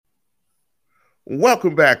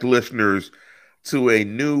Welcome back, listeners, to a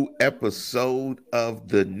new episode of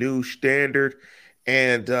the New Standard.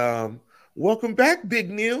 And welcome back, Big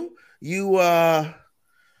Neil. You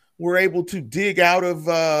were able to dig out of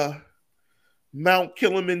Mount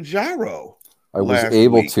Kilimanjaro I was last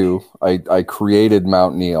able week. to. I created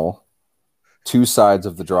Mount Neal, two sides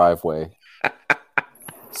of the driveway,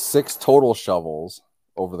 six total shovels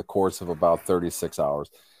over the course of about 36 hours.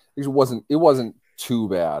 It wasn't too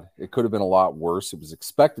bad. It could have been a lot worse. It was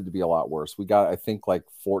expected to be a lot worse. We got, I think, like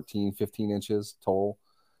 14, 15 inches total.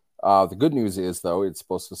 The good news is, though, it's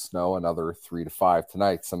supposed to snow another 3 to 5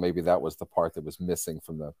 tonight. So maybe that was the part that was missing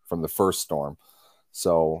from the first storm.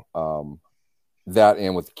 So that,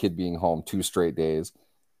 and with the kid being home 2 straight days,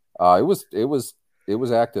 it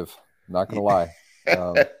was active. Not gonna lie.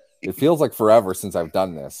 It feels like forever since I've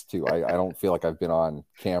done this too. I don't feel like I've been on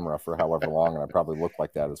camera for however long, and I probably look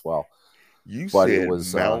like that as well. You But it said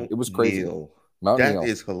was Mount crazy. Neal. Mount That Neal,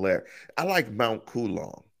 is hilarious. I like Mount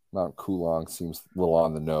Coolong. Mount Coolong seems a little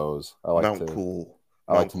on the nose. I like Mount to Cool.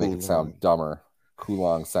 I like Mount to make it sound Coolong. dumber.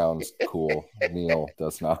 Coolong sounds cool. Neil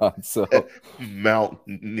does not. So Mount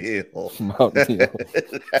Neal. Mount Neal,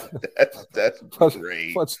 That's much,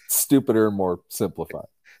 great. much stupider and more simplified.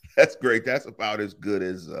 That's great. That's about as good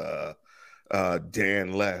as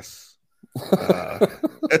Dan Less. Uh,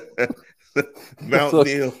 Mount So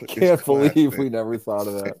Neal is can't believe classic. we never thought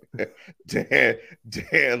of that.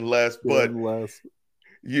 Dan Less, but Dan less.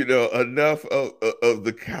 enough of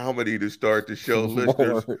the comedy to start the show, More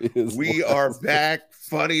listeners. is We are less. back,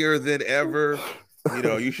 funnier than ever.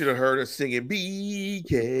 You should have heard us singing Please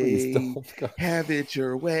BK, don't. God. have it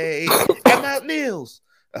your way at Mount Neal's.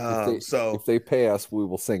 If they if So they pay us, we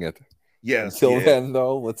will sing it. yes, Until yeah. then,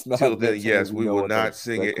 though, let's Till not then, mention that yes, we we know will what not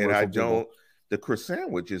sing that it. And I commercial jingle. don't. The croissant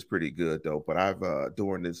sandwich is pretty good though. But I've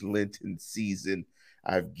during this Lenten season,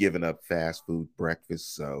 I've given up fast food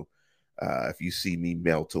breakfast. So if you see me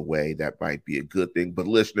melt away, that might be a good thing. But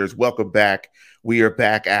listeners, welcome back. We are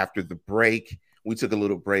back after the break. We took a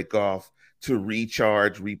little break off to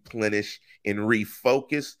recharge, replenish, and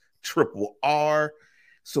refocus. Triple R.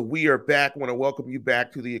 So we are back. I want to welcome you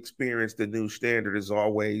back to the experience, the New Standard. As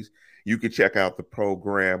always, you can check out the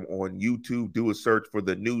program on YouTube. Do a search for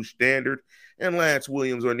the New Standard and Lance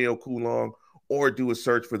Williams or Neil Coulon, or do a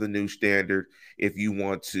search for the New Standard if you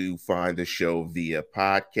want to find the show via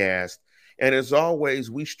podcast. And as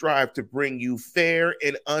always, we strive to bring you fair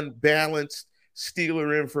and unbalanced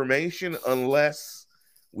Steeler information, unless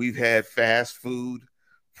we've had fast food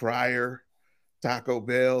prior, Taco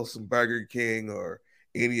Bell, some Burger King, or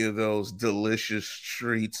any of those delicious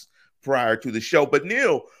treats prior to the show. But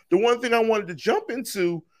Neil, the one thing I wanted to jump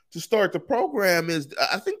into to start the program is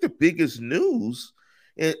I think the biggest news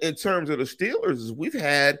in terms of the Steelers is we've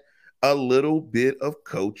had a little bit of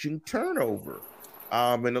coaching turnover.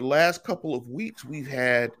 In the last couple of weeks, we've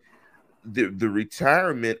had the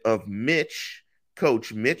retirement of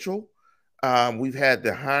Coach Mitchell. We've had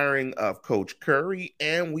the hiring of Coach Curry,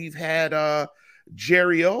 and we've had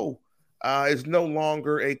Jerry O is no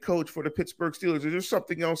longer a coach for the Pittsburgh Steelers. Is there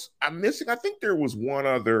something else I'm missing? I think there was one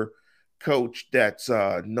other coach that's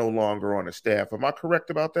no longer on the staff. Am I correct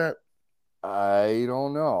about that? I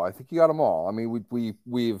don't know. I think you got them all. I mean,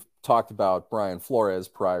 we've talked about Brian Flores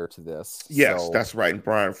prior to this, Yes, so that's right. And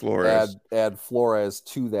Brian add Flores. add Flores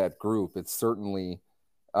to that group. It's certainly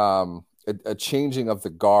a changing of the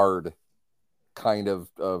guard kind of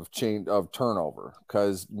change of turnover,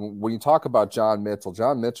 because when you talk about John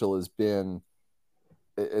Mitchell has been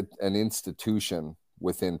an institution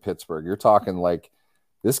within Pittsburgh. You're talking like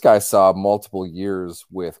this guy saw multiple years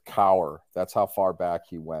with Cower. That's how far back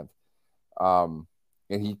he went. And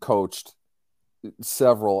he coached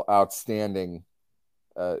several outstanding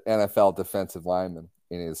NFL defensive linemen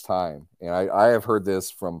in his time. And I have heard this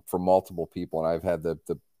from multiple people, and I've had the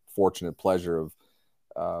fortunate pleasure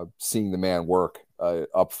of seeing the man work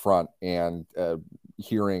up front and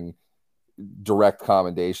hearing direct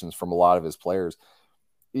commendations from a lot of his players.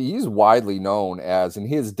 He's widely known as, in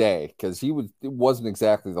his day, because it wasn't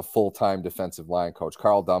exactly the full-time defensive line coach.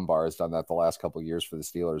 Carl Dunbar has done that the last couple of years for the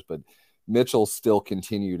Steelers, but Mitchell still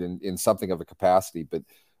continued in something of a capacity. But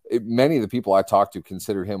many of the people I talked to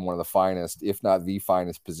consider him one of the finest, if not the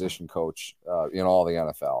finest, position coach in all the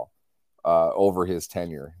NFL over his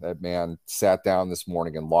tenure. That man sat down this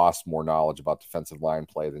morning and lost more knowledge about defensive line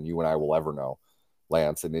play than you and I will ever know,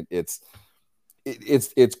 Lance. And it's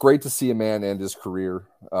great to see a man end his career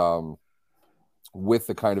with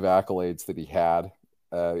the kind of accolades that he had.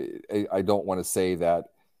 I don't want to say that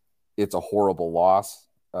it's a horrible loss.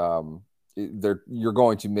 You're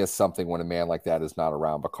going to miss something when a man like that is not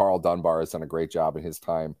around. But Carl Dunbar has done a great job in his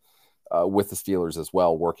time with the Steelers as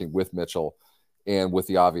well, working with Mitchell and with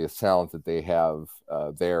the obvious talent that they have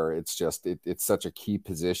there. It's just it's such a key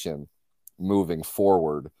position moving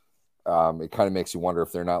forward. It kind of makes you wonder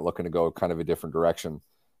if they're not looking to go kind of a different direction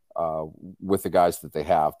with the guys that they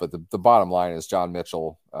have. But the bottom line is John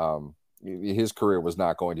Mitchell, his career was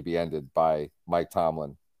not going to be ended by Mike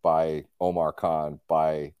Tomlin, by Omar Khan,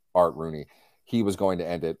 by Art Rooney. He was going to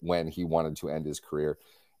end it when he wanted to end his career.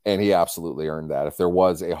 And he absolutely earned that. If there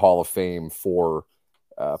was a Hall of Fame for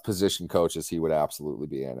position coaches, he would absolutely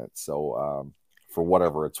be in it. So for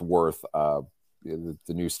whatever it's worth, the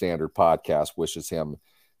New Standard podcast wishes him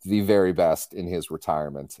the very best in his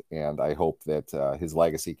retirement. And I hope that his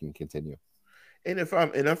legacy can continue. And if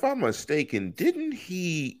I'm mistaken, didn't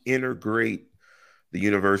he integrate the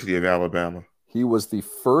University of Alabama? He was the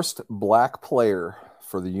first black player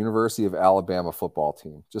for the University of Alabama football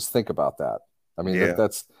team. Just think about that. I mean,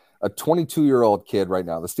 that's a 22-year-old kid right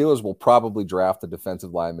now. The Steelers will probably draft a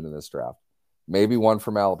defensive lineman in this draft, maybe one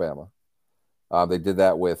from Alabama. They did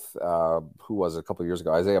that with, who was it a couple of years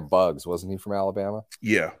ago? Isaiah Buggs. Wasn't he from Alabama?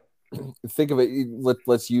 Yeah. Think of it.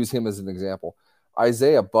 Let's use him as an example.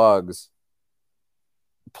 Isaiah Buggs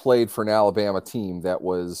played for an Alabama team that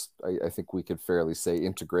was, I think we could fairly say,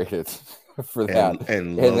 integrated for that,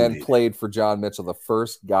 and then played for John Mitchell, the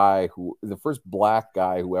first black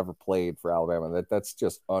guy who ever played for Alabama. That's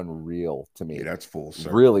just unreal to me. Yeah, that's full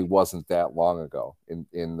circle. Really wasn't that long ago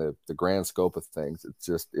in the grand scope of things.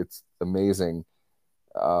 It's amazing.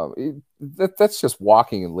 That's just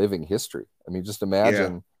walking and living history. I mean, just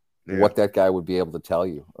imagine what that guy would be able to tell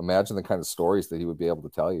you. Imagine the kind of stories that he would be able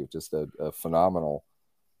to tell you. Just a phenomenal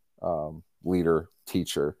leader,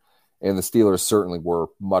 teacher. And the Steelers certainly were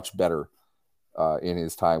much better in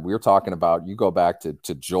his time. We were talking about, you go back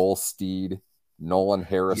to Joel Steed, Nolan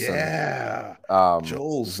Harrison,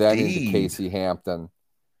 Joel then Steed. into Casey Hampton,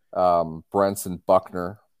 Brenson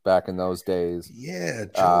Buckner back in those days. Yeah,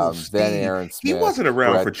 Joel Steed. Then Aaron Smith. He wasn't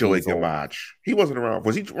around Brett for Joey Kiesel. Gamach. He wasn't around.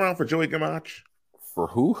 Was he around for Joey Gamach? For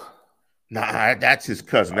who? Nah, that's his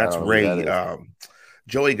cousin. That's Ray.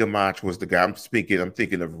 Joey Gamach was the guy. I'm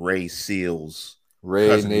thinking of Ray Seals.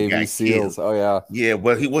 Ray Navy Seals. Killed. Oh yeah. Yeah,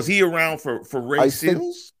 but was he around for Ray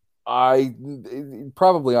Seals? I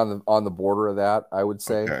probably on the border of that, I would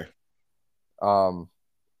say. Okay.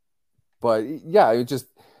 But yeah, it just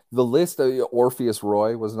the list of Orpheus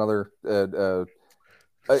Roy was another low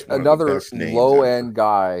end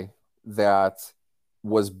guy that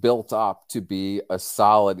was built up to be a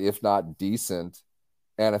solid, if not decent,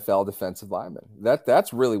 NFL defensive lineman.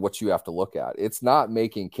 That's really what you have to look at. It's not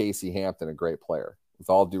making Casey Hampton a great player. With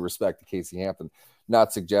all due respect to Casey Hampton,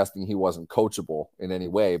 not suggesting he wasn't coachable in any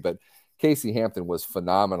way, but Casey Hampton was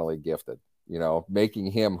phenomenally gifted. You know,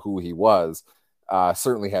 making him who he was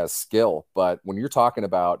certainly has skill. But when you're talking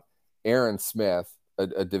about Aaron Smith,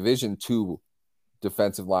 a Division II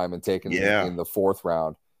defensive lineman taken in the 4th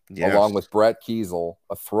round, along with Brett Kiesel,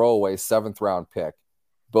 a throwaway 7th round pick.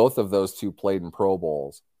 Both of those two played in Pro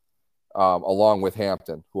Bowls, along with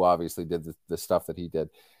Hampton, who obviously did the stuff that he did.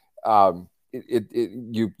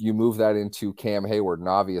 You move that into Cam Hayward, an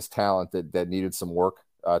obvious talent that needed some work,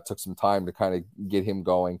 took some time to kind of get him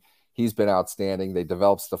going. He's been outstanding. They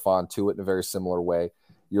developed Stephon Tuitt in a very similar way.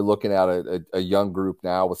 You're looking at a young group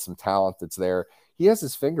now with some talent that's there. He has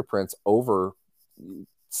his fingerprints over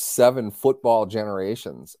 7 football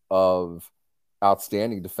generations of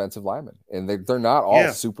outstanding defensive linemen, and they're not all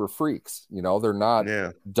super freaks. You know, they're not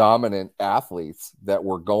dominant athletes that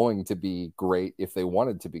were going to be great if they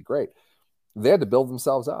wanted to be great. They had to build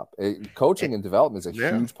themselves up. Coaching and development is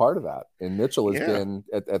a huge part of that, and Mitchell has been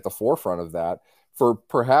at the forefront of that for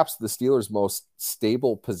perhaps the Steelers' most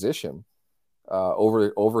stable position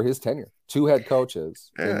over his tenure. 2 head coaches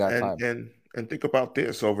in that time. And think about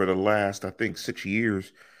this: over the last, I think, 6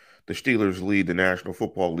 years, the Steelers lead the National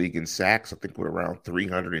Football League in sacks. I think we're around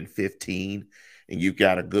 315, and you've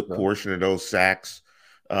got a good portion of those sacks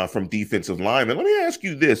from defensive linemen. Let me ask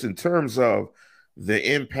you this: in terms of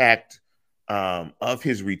the impact of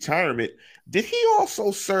his retirement, did he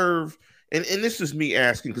also serve? And this is me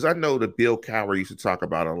asking because I know that Bill Cowher used to talk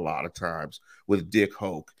about it a lot of times with Dick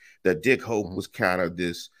Hoke. That Dick Hoke was kind of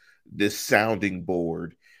this sounding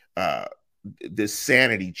board, this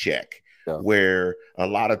sanity check. Where a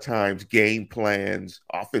lot of times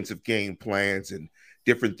offensive game plans and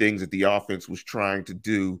different things that the offense was trying to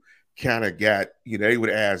do kind of got, they would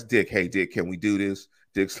ask Dick, hey, Dick, can we do this?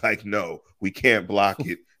 Dick's like, no, we can't block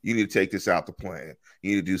it. You need to take this out the plan.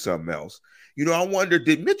 You need to do something else. I wonder,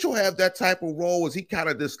 did Mitchell have that type of role? Was he kind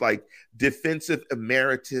of this like defensive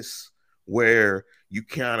emeritus where you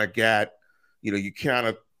kind of got, you kind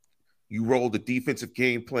of You roll the defensive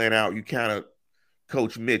game plan out. You kind of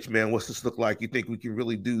coach Mitch, man, what's this look like? You think we can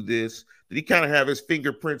really do this? Did he kind of have his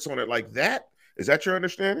fingerprints on it like that? Is that your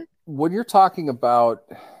understanding? When you're talking about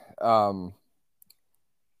the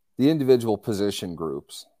individual position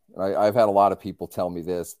groups, I've had a lot of people tell me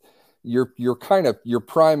this. Your kind of your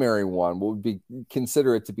primary one would be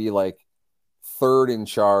consider it to be like third in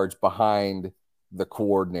charge behind the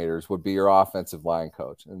coordinators would be your offensive line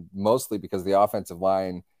coach, and mostly because the offensive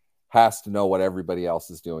line has to know what everybody else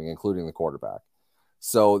is doing, including the quarterback.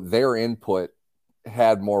 So their input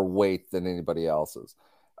had more weight than anybody else's.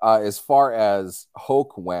 As far as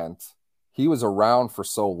Hoke went, he was around for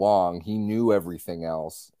so long, he knew everything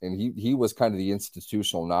else, and he was kind of the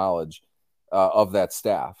institutional knowledge of that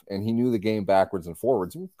staff, and he knew the game backwards and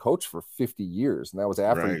forwards. He coached for 50 years, and that was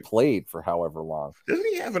after he played for however long. Doesn't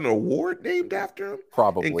he have an award named after him?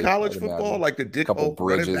 Probably in college football, like the Dick couple Hoke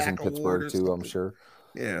bridges in Pittsburgh too. I'm sure.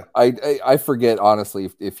 Yeah, I forget honestly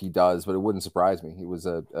if he does, but it wouldn't surprise me. He was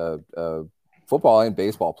a football and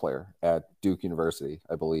baseball player at Duke University,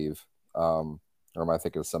 I believe. Or am I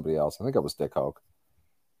thinking of somebody else? I think it was Dick Hoke.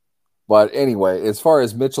 But anyway, as far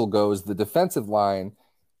as Mitchell goes, the defensive line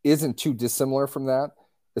isn't too dissimilar from that,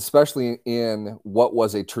 especially in what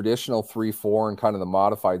was a traditional 3-4 and kind of the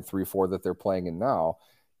modified 3-4 that they're playing in now.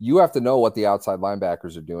 You have to know what the outside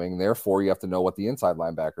linebackers are doing. Therefore, you have to know what the inside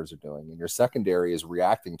linebackers are doing. And your secondary is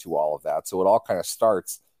reacting to all of that. So it all kind of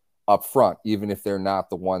starts up front, even if they're not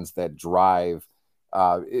the ones that drive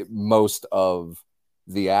most of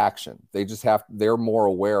the action. They're more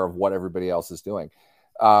aware of what everybody else is doing.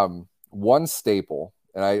 One staple,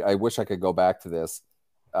 and I wish I could go back to this,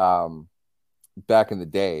 back in the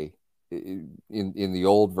day, in the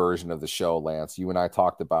old version of the show, Lance, you and I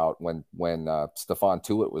talked about when Stephon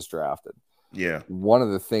Tuitt was drafted. Yeah. One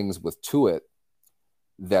of the things with Tuitt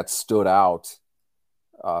that stood out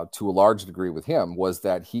to a large degree with him was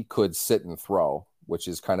that he could sit and throw, which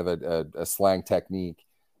is kind of a slang technique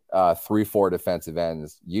 3-4 defensive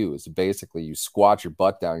ends use. Basically, you squat your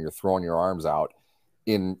butt down, you're throwing your arms out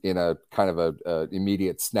in a kind of a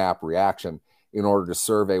immediate snap reaction in order to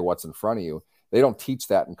survey what's in front of you. They don't teach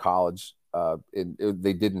that in college.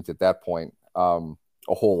 They didn't at that point a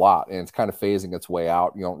whole lot, and it's kind of phasing its way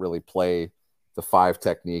out. You don't really play the 5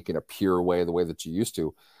 technique in a pure way, the way that you used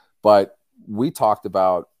to. But we talked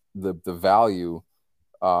about the value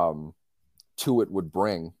Tuitt would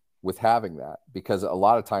bring with having that, because a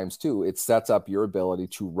lot of times too, it sets up your ability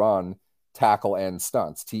to run tackle end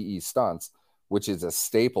stunts, TE stunts, which is a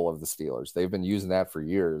staple of the Steelers. They've been using that for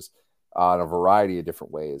years in a variety of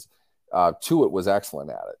different ways. Tuitt was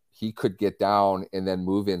excellent at it. He could get down and then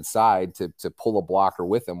move inside to pull a blocker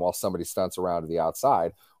with him while somebody stunts around to the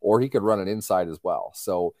outside, or he could run an inside as well.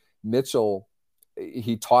 So Mitchell,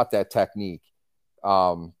 he taught that technique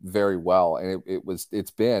very well, and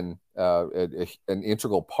it's been an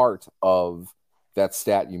integral part of that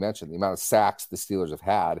stat you mentioned, the amount of sacks the Steelers have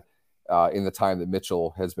had in the time that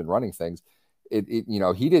Mitchell has been running things. He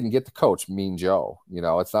didn't get to coach Mean Joe.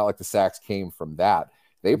 It's not like the sacks came from that.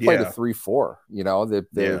 They played a 3-4.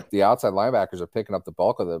 The outside linebackers are picking up the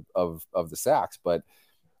bulk of the sacks, but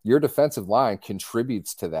your defensive line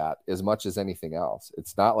contributes to that as much as anything else.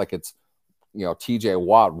 It's not like it's TJ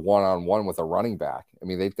Watt one-on-one with a running back. I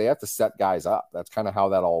mean, they have to set guys up. That's kind of how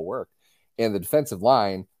that all worked. And the defensive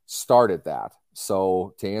line started that.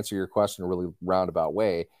 So to answer your question in a really roundabout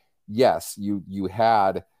way, yes, you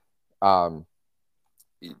had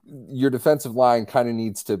your defensive line kind of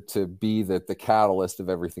needs to be the catalyst of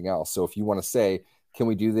everything else. So if you want to say, can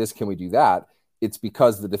we do this? Can we do that? It's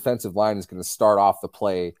because the defensive line is going to start off the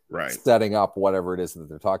play, setting up whatever it is that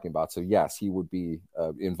they're talking about. So yes, he would be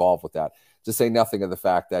involved with that. To say nothing of the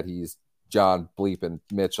fact that he's John Bleepin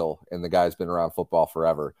Mitchell and the guy's been around football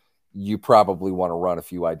forever. You probably want to run a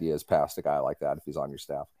few ideas past a guy like that if he's on your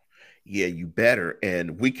staff. Yeah, you better.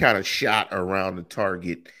 And we kind of shot around the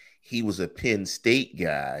target. He was a Penn State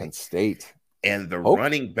guy. Penn State. And the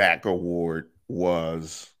running back award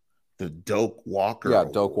was the Doak Walker. Yeah,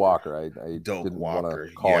 award. Doak Walker. I didn't want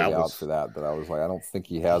to call you out for that, but I was like, I don't think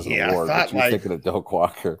he has an award. But you're thinking of Doak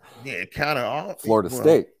Walker. Yeah, kind of off. Florida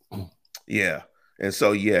State. Yeah. And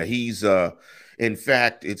so, he's in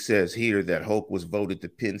fact, it says here that Hoke was voted the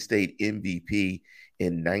Penn State MVP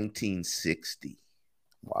in 1960.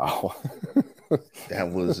 Wow. That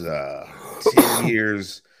was 10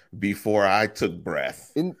 years before I took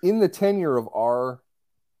breath. In the tenure of our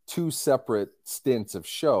 2 separate stints of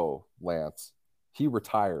show, Lance, he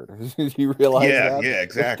retired. Did you realize that? Yeah,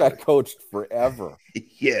 exactly. This guy coached forever.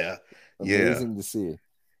 Yeah. Amazing to see.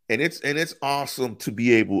 And it's awesome to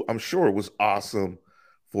be able, I'm sure it was awesome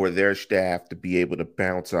for their staff to be able to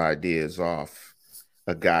bounce ideas off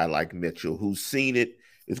a guy like Mitchell, who's seen it,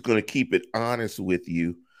 is going to keep it honest with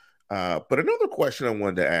you. But another question I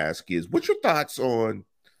wanted to ask is, what's your thoughts on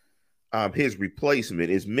his replacement?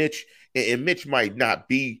 Is Mitch, and Mitch might not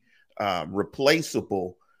be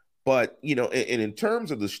replaceable, but and in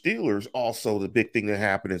terms of the Steelers, also the big thing that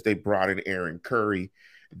happened is they brought in Aaron Curry.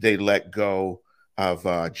 They let go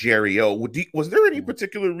of Jerry O. Was there any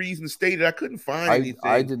particular reason stated? I couldn't find anything.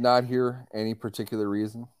 I did not hear any particular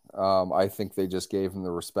reason. I think they just gave him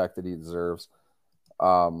the respect that he deserves.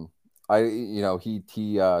 He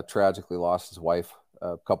tragically lost his wife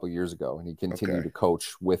a couple of years ago, and he continued to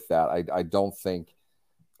coach with that. I don't think,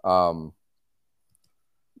 I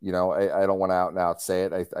don't want to out and out say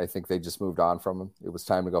it. I think they just moved on from him. It was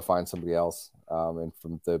time to go find somebody else. And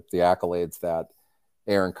from the accolades that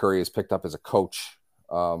Aaron Curry has picked up as a coach,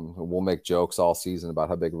 we'll make jokes all season about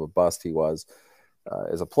how big of a bust he was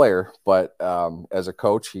as a player, but as a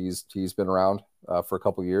coach, he's been around for a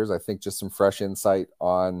couple of years. I think just some fresh insight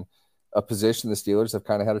on a position the Steelers have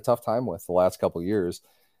kind of had a tough time with the last couple of years.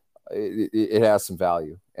 It has some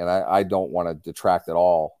value, and I don't want to detract at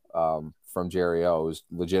all from Jerry O, who's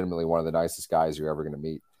legitimately one of the nicest guys you're ever going to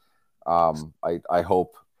meet. I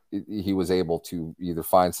hope he was able to either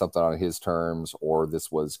find something on his terms, or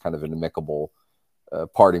this was kind of an amicable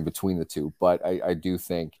parting between the two. But I do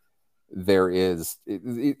think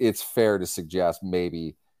it's fair to suggest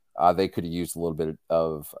maybe they could have used a little bit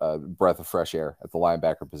of breath of fresh air at the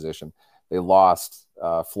linebacker position. They lost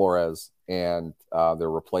Flores, and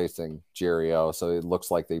they're replacing Jerry O. So it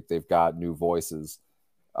looks like they've got new voices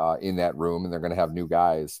in that room, and they're going to have new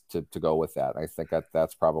guys to go with that. I think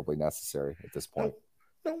that's probably necessary at this point.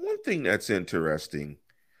 Now, one thing that's interesting,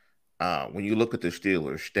 when you look at the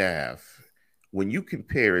Steelers staff, when you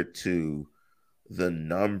compare it to the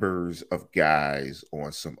numbers of guys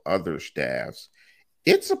on some other staffs,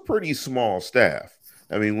 it's a pretty small staff.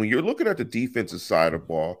 I mean, when you're looking at the defensive side of the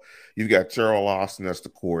ball, you've got Terrell Austin as the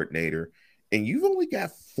coordinator, and you've only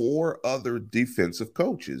got 4 other defensive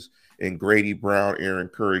coaches, and Grady Brown, Aaron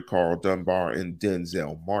Curry, Carl Dunbar, and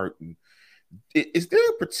Denzel Martin. Is there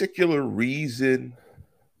a particular reason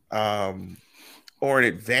or an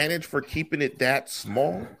advantage for keeping it that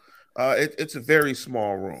small? It's a very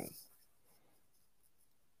small room.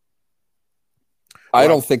 I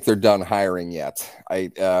don't think they're done hiring yet.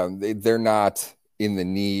 They're not in the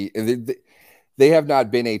need. They have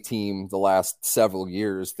not been a team the last several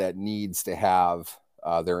years that needs to have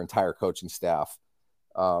their entire coaching staff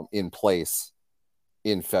in place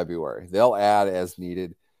in February. They'll add as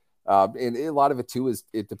needed. And a lot of it too is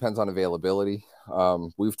it depends on availability.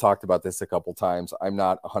 We've talked about this a couple times. I'm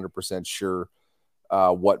not 100% sure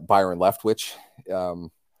what Byron Leftwich,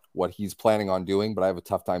 what he's planning on doing, but I have a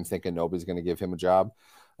tough time thinking nobody's going to give him a job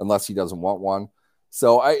unless he doesn't want one.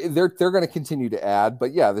 So they're going to continue to add,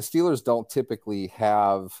 but yeah, the Steelers don't typically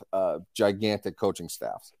have gigantic coaching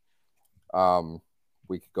staffs.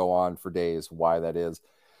 We could go on for days why that is.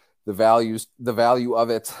 The value of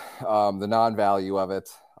it, the non-value of it.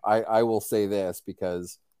 I will say this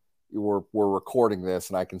because we're recording this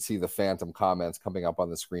and I can see the phantom comments coming up on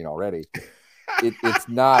the screen already. It's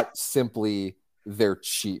not simply they're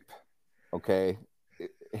cheap. Okay.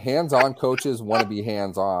 Hands-on coaches want to be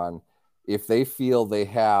hands-on. If they feel they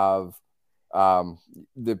have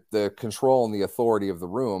the control and the authority of the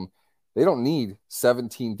room, they don't need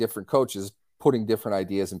 17 different coaches putting different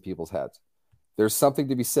ideas in people's heads. There's something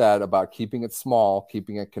to be said about keeping it small,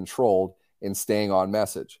 keeping it controlled, and staying on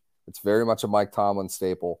message. It's very much a Mike Tomlin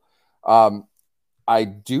staple. I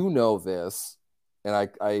do know this, and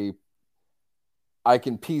I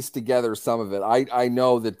can piece together some of it. I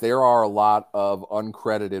know that there are a lot of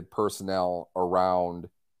uncredited personnel around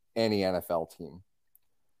any NFL team.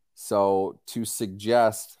 So to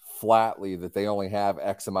suggest flatly that they only have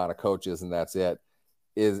X amount of coaches and that's it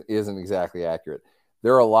isn't exactly accurate.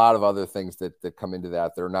 There are a lot of other things that come into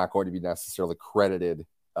that. They're not going to be necessarily credited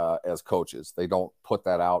as coaches. They don't put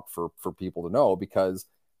that out for people to know because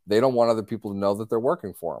they don't want other people to know that they're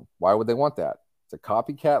working for them. Why would they want that? It's a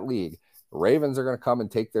copycat league. The Ravens are going to come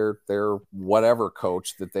and take their whatever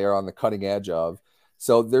coach that they are on the cutting edge of.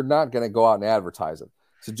 So they're not going to go out and advertise it.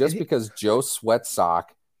 So just because Joe Sweatsock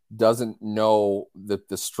doesn't know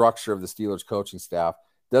the structure of the Steelers coaching staff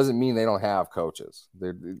doesn't mean they don't have coaches.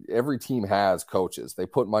 Every team has coaches. They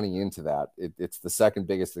put money into that. It's the second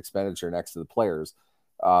biggest expenditure next to the players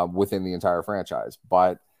within the entire franchise.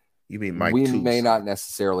 But you mean Mike we may not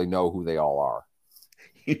necessarily know who they all are.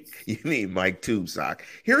 You mean Mike Tubesock.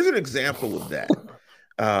 Here's an example of that.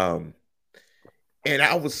 And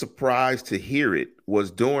I was surprised to hear it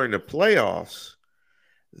was during the playoffs.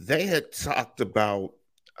 they had talked about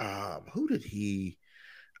who did he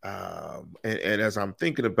and as I'm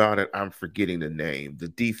thinking about it, I'm forgetting the name. The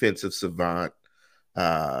defensive savant,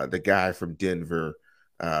 the guy from Denver,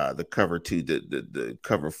 the cover two, the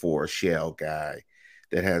cover four shell guy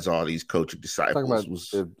that has all these coaching Talking disciples about was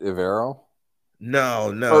Ivero? no,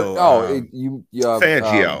 Or no, no,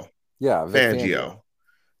 Fangio. yeah, Vic Fangio. Fangio.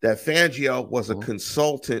 That Fangio was a Mhm.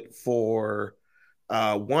 consultant for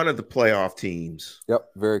one of the playoff teams. Yep,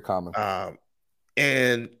 very common.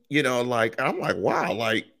 And like I'm like, wow,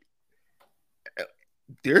 like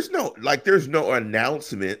there's no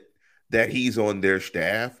announcement that he's on their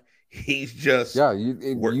staff. He's just Yeah,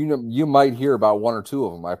 work. you might hear about one or two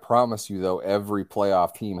of them. I promise you, though, every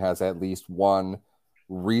playoff team has at least one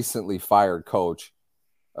recently fired coach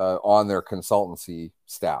on their consultancy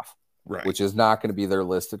staff, Right, which is not going to be their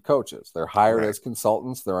listed coaches. They're hired right, as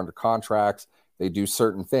consultants. They're under contracts. They do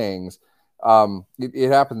certain things. It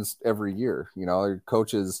happens every year.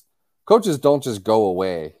 Coaches don't just go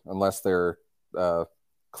away unless they're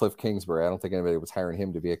Cliff Kingsbury. I don't think anybody was hiring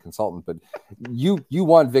him to be a consultant, but you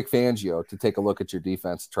want Vic Fangio to take a look at your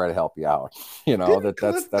defense to try to help you out. didn't That's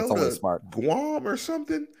Cliff go only to smart. Guam or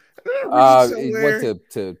something? Did I read He went somewhere?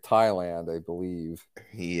 to Thailand, I believe,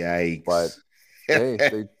 but Yikes.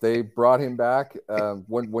 hey, they brought him back.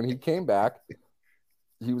 When he came back,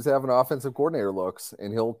 he was having offensive coordinator looks,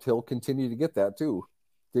 and he'll continue to get that too.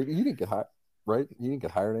 He didn't get hired, right? He didn't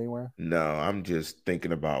get hired anywhere. No, I'm just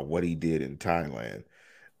thinking about what he did in Thailand.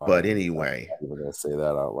 But I'm anyway, not even gonna say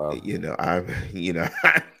that out loud. I'm I'm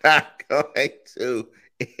not going to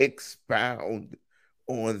expound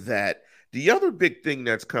on that. The other big thing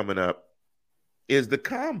that's coming up is the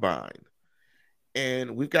combine.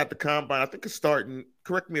 And we've got the combine. I think it's starting.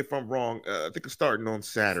 Correct me if I'm wrong. I think it's starting on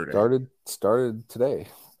Saturday. Started today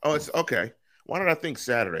Oh, it's okay. Why did I think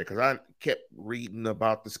Saturday? Because I kept reading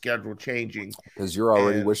about the schedule changing. because you're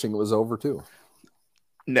already And wishing it was over too.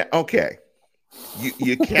 now, okay, you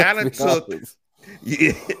Let's kind be of took honest.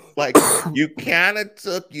 you you kind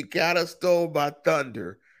of stole my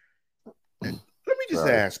thunder. Let me just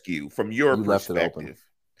Sorry, ask you from your you left it open. perspective.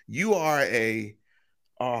 You are a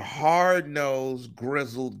hard-nosed,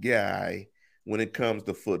 grizzled guy when it comes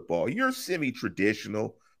to football. You're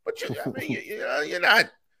semi-traditional, but I mean,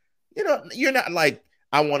 you're not like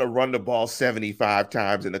I want to run the ball 75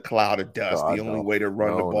 times in a cloud of dust. The God, only no, way to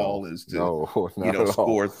run the no, ball no, is to, no, not at all.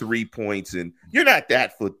 score 3 points, and you're not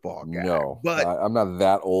that football guy. No, But I'm not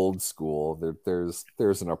that old school.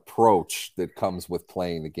 There's an approach that comes with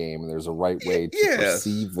playing the game, and there's a right way to yes,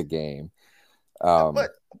 perceive the game.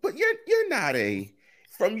 but you're not a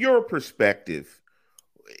from your perspective.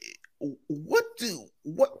 What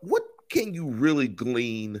can you really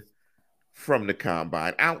glean from the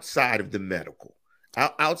combine outside of the medical,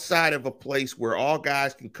 outside of a place where all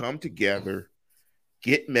guys can come together,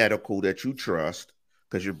 get medical that you trust,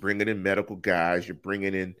 because you're bringing in medical guys, you're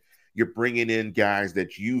bringing in guys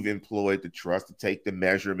that you've employed to trust to take the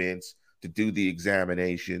measurements, to do the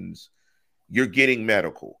examinations. You're getting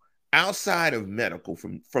medical. Outside of medical,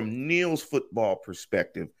 from Neil's football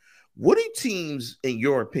perspective, what do teams, in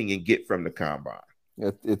your opinion, get from the combine?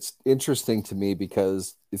 It's interesting to me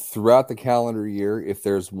because throughout the calendar year, if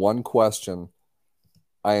there's one question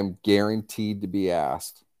I am guaranteed to be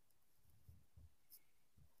asked,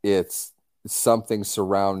 it's something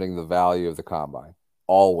surrounding the value of the combine.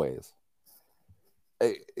 Always.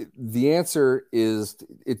 The answer is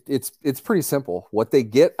it's pretty simple. What they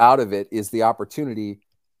get out of it is the opportunity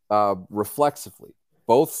reflexively.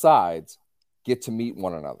 Both sides get to meet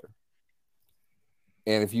one another.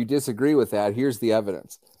 And if you disagree with that, here's the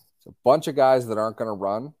evidence. There's a bunch of guys that aren't going to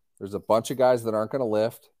run. There's a bunch of guys that aren't going to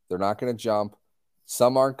lift. They're not going to jump.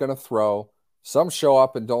 Some aren't going to throw. Some show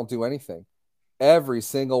up and don't do anything. Every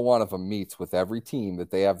single one of them meets with every team that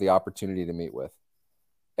they have the opportunity to meet with.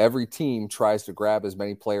 Every team tries to grab as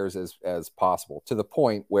many players as possible, to the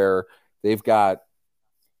point where they've got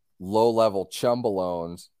low-level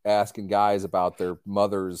chumbalones asking guys about their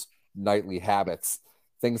mother's nightly habits,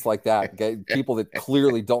 things like that. People that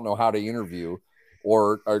clearly don't know how to interview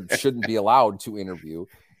or shouldn't be allowed to interview.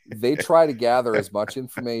 They try to gather as much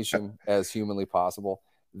information as humanly possible.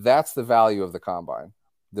 That's the value of the combine.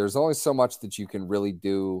 There's only so much that you can really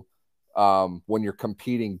do when you're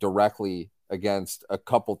competing directly against a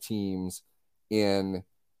couple teams in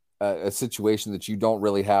a situation that you don't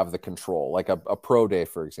really have the control, like a pro day,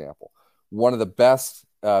 for example. One of the best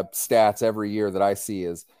stats every year that I see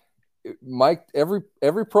is Mike, every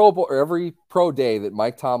Pro Bowl or every pro day that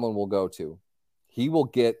Mike Tomlin will go to, he will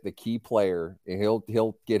get the key player and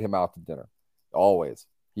he'll get him out to dinner. Always.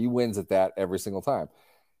 He wins at that every single time.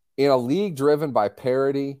 in a league driven by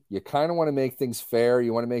parity, you kind of want to make things fair.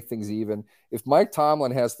 You want to make things even. If Mike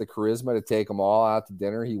Tomlin has the charisma to take them all out to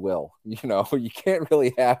dinner, he will. You can't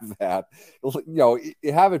really have that.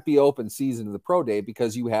 Have it be open season to the pro day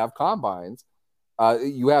because you have combines.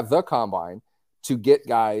 You have the combine to get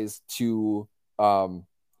guys to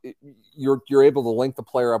you're able to link the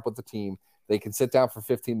player up with the team. They can sit down for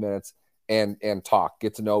 15 minutes and talk,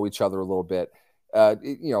 get to know each other a little bit.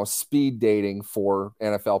 Speed dating for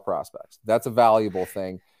NFL prospects. That's a valuable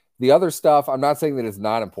thing. The other stuff, I'm not saying that it's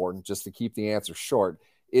not important, just to keep the answer short.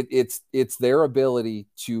 It's their ability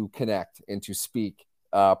to connect and to speak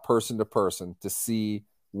person to person to see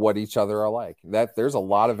what each other are like. That there's a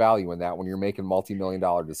lot of value in that when you're making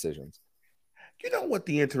multi-million-dollar decisions. You know what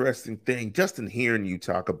the interesting thing, just in hearing you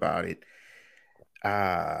talk about it,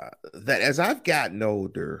 that as I've gotten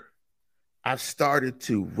older, I've started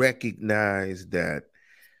to recognize that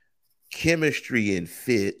chemistry and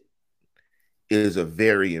fit is a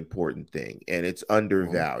very important thing, and it's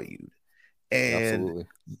undervalued. And Absolutely.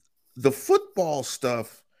 the football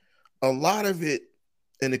stuff, a lot of it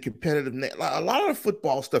in the competitive, a lot of the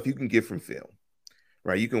football stuff you can get from film,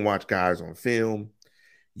 right? You can watch guys on film.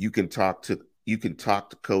 You can talk to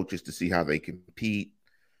coaches to see how they compete,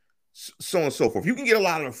 so on and so forth. You can get a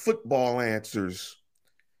lot of football answers,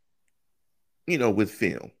 with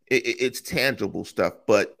film. It's tangible stuff.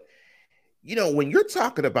 But, when you're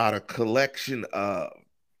talking about a collection of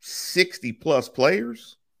 60 plus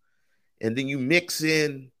players, and then you mix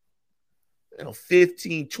in,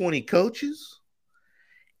 15, 20 coaches,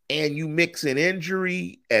 and you mix in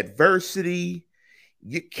injury, adversity,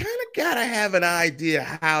 you kind of got to have an idea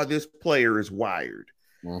how this player is wired.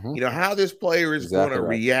 Mm-hmm. How this player is going to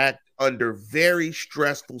react under very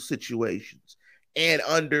stressful situations and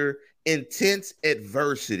under intense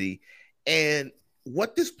adversity, and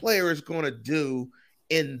what this player is going to do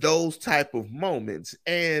in those type of moments.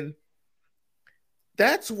 And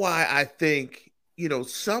that's why I think,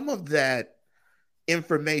 some of that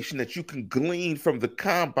information that you can glean from the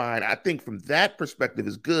combine, I think from that perspective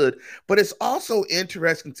is good, but it's also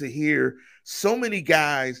interesting to hear so many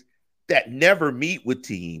guys that never meet with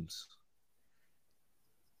teams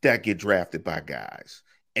that get drafted by guys,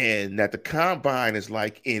 and that the combine is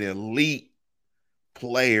like an elite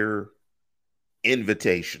player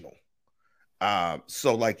invitational.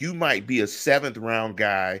 So like you might be a 7th round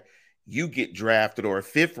guy, you get drafted, or a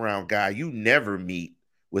 5th round guy, you never meet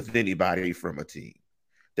with anybody from a team.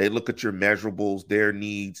 They look at your measurables, their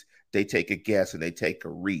needs, they take a guess, and they take a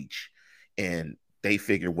reach. And they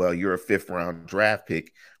figure, well, you're a 5th round draft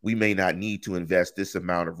pick. We may not need to invest this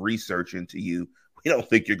amount of research into you. We don't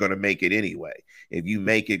think you're going to make it anyway. If you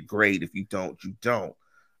make it, great. If you don't, you don't.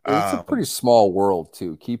 It's a pretty small world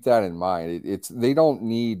too. Keep that in mind. They don't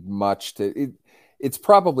need much to. It's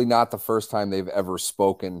probably not the first time they've ever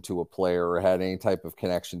spoken to a player or had any type of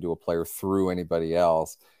connection to a player through anybody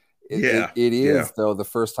else. It is though the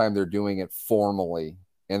first time they're doing it formally,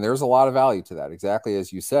 and there's a lot of value to that. Exactly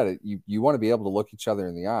as you said it. You want to be able to look each other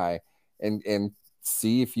in the eye and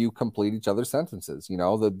see if you complete each other's sentences.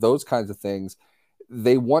 Those kinds of things.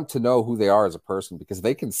 They want to know who they are as a person because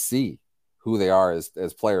they can see who they are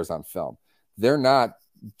as players on film. They're not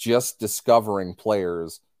just discovering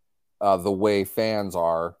players the way fans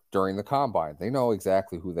are during the combine. They know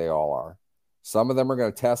exactly who they all are. Some of them are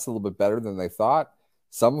going to test a little bit better than they thought.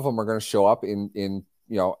 Some of them are going to show up in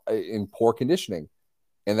poor conditioning,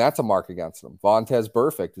 and that's a mark against them. Vontaze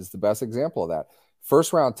Burfict is the best example of that.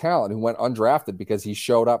 1st round talent who went undrafted because he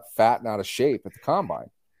showed up fat and out of shape at the combine.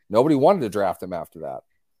 Nobody wanted to draft him after that.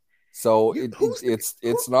 So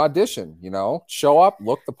it's an audition, show up,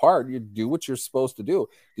 look the part, you do what you're supposed to do.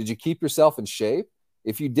 Did you keep yourself in shape?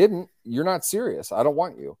 If you didn't, you're not serious. I don't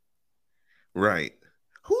want you. Right.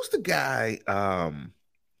 Who's the guy?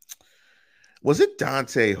 Was it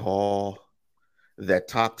Dante Hall that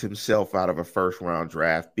talked himself out of a 1st round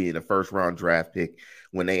draft, being a 1st round draft pick,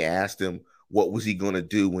 when they asked him what was he going to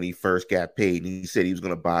do when he first got paid? And he said he was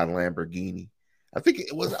going to buy a Lamborghini. I think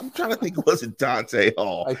it was. I'm trying to think. It wasn't Dante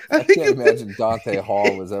Hall. I can't imagine Dante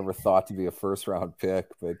Hall was ever thought to be a 1st round pick,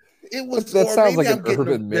 but it was. That sounds like an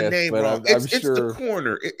urban myth. But I'm sure it's the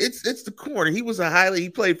corner. It's the corner. He was he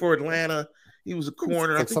played for Atlanta. He was a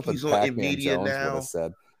corner. I think he's on in media Jones now.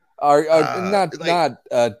 Said.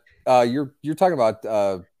 You're talking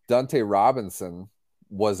about Dante Robinson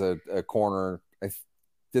was a corner.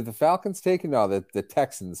 Did the Falcons take him? No, the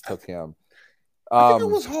Texans took him. I think it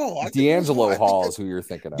was Hall. D'Angelo Hall is who you're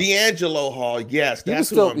thinking of. D'Angelo Hall, yes. He was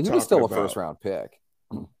still a 1st round pick.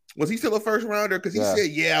 Was he still a 1st rounder? Because he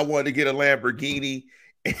said, yeah, I wanted to get a Lamborghini.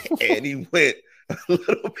 And he went a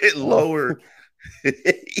little bit lower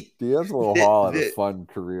D'Angelo Hall had a fun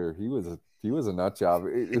career. He was a nut job.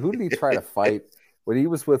 Who did he try to fight when he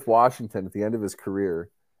was with Washington at the end of his career?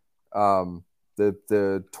 The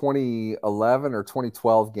 2011 or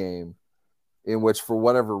 2012 game in which, for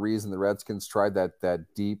whatever reason, the Redskins tried that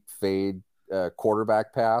deep fade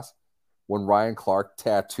quarterback pass when Ryan Clark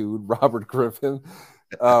tattooed Robert Griffin.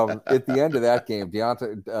 At the end of that game,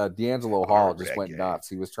 D'Angelo Hall just went nuts.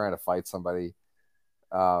 He was trying to fight somebody.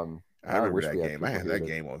 I remember that game. I had that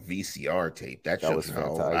game on VCR tape. That shows how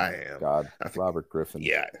old I am. God, Robert Griffin.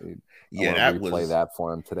 Yeah, that replay that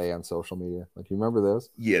for him today on social media. Like, you remember this?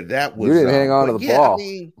 Yeah, that was. You didn't hang on to the ball.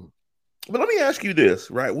 But let me ask you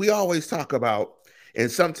this, right? We always talk about, and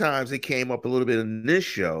sometimes it came up a little bit in this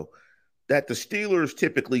show, that the Steelers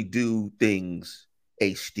typically do things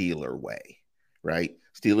a Steeler way, right?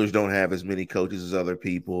 Steelers don't have as many coaches as other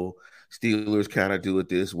people. Steelers kind of do it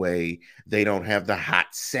this way. They don't have the hot,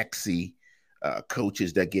 sexy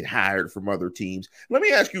coaches that get hired from other teams. Let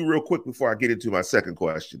me ask you real quick before I get into my second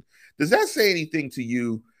question. Does that say anything to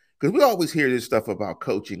you? Because we always hear this stuff about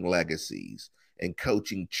coaching legacies and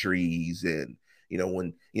coaching trees. And,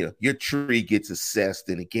 when, your tree gets assessed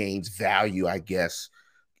and it gains value, I guess,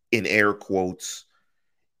 in air quotes,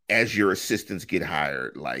 as your assistants get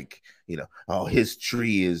hired. Like, his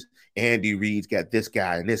tree is Andy Reid's got this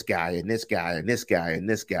guy and this guy and this guy and this guy and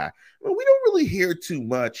this guy. Well, we don't really hear too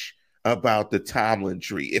much about the Tomlin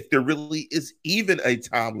tree. If there really is even a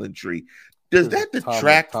Tomlin tree, does that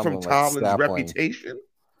detract from Tomlin's reputation?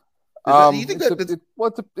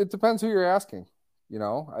 It depends who you're asking.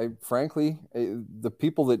 Frankly, the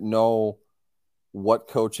people that know what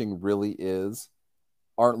coaching really is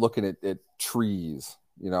aren't looking at trees.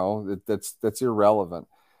 That's irrelevant.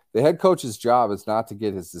 The head coach's job is not to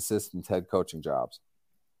get his assistants head coaching jobs.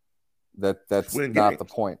 That's not the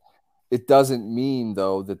point. It doesn't mean,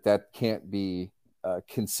 though, that can't be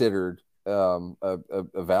considered a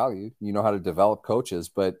value. You know how to develop coaches,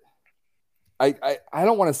 but I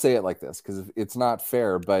don't want to say it like this because it's not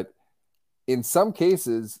fair. But in some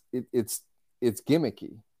cases, it's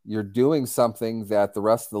gimmicky. You're doing something that the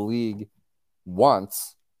rest of the league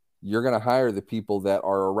wants. You're going to hire the people that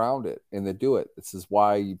are around it and that do it. This is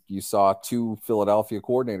why you saw two Philadelphia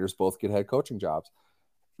coordinators both get head coaching jobs.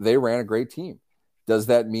 They ran a great team. Does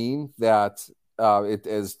that mean that it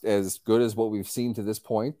as good as what we've seen to this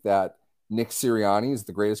point, that Nick Sirianni is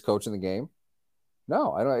the greatest coach in the game?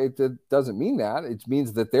 No, I don't. It doesn't mean that. It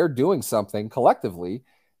means that they're doing something collectively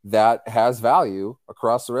that has value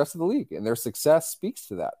across the rest of the league, and their success speaks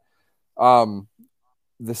to that.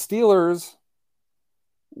 The Steelers,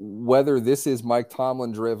 whether this is Mike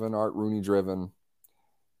Tomlin driven, Art Rooney driven,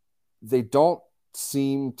 they don't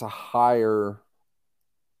seem to hire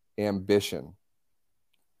ambition.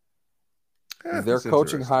 Their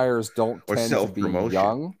coaching hires don't tend to be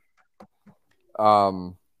young.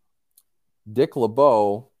 Dick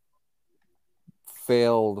LeBeau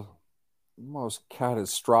failed most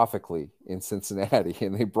catastrophically in Cincinnati,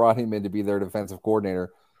 and they brought him in to be their defensive coordinator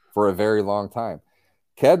for a very long time.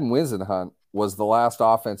 Ken Whisenhunt was the last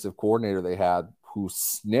offensive coordinator they had who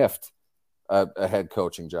sniffed a head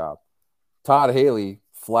coaching job. Todd Haley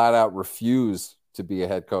flat out refused to be a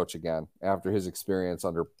head coach again after his experience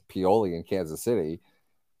under Pioli in Kansas City.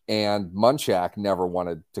 And Munchak never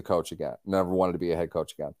wanted to coach again, never wanted to be a head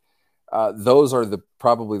coach again. Those are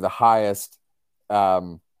probably the highest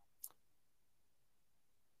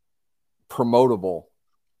promotable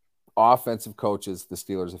offensive coaches the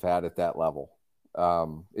Steelers have had at that level,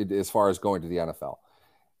 as far as going to the NFL.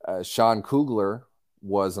 Sean Kugler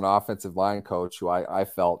was an offensive line coach who I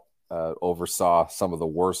felt oversaw some of the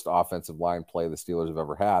worst offensive line play the Steelers have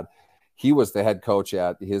ever had. He was the head coach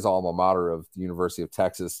at his alma mater of the University of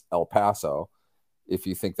Texas, El Paso. If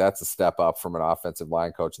you think that's a step up from an offensive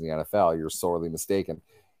line coach in the NFL, you're sorely mistaken.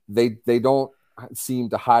 They don't seem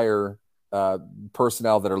to hire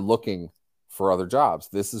personnel that are looking for other jobs.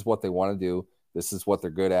 This is what they want to do. This is what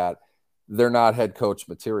they're good at. They're not head coach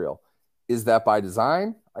material. Is that by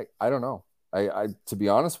design? I don't know. I to be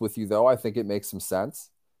honest with you, though, I think it makes some sense.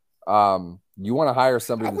 You want to hire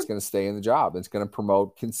somebody that's going to stay in the job. It's going to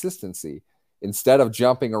promote consistency instead of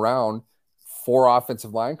jumping around 4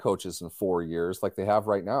 offensive line coaches in 4 years like they have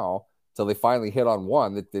right now till they finally hit on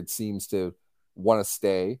one that seems to want to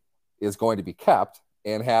stay, is going to be kept,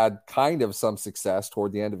 and had kind of some success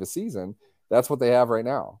toward the end of a season. That's what they have right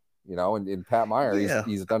now, and Pat Meyer,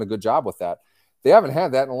 he's done a good job with that. They haven't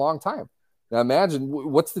had that in a long time. Now imagine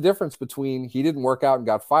what's the difference between he didn't work out and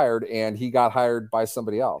got fired and he got hired by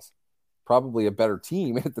somebody else. Probably a better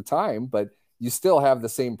team at the time, but you still have the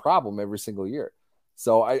same problem every single year.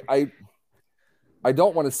 So I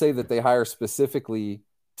don't want to say that they hire specifically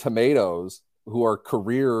tomatoes who are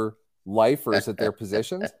career lifers at their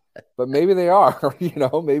positions, but maybe they are.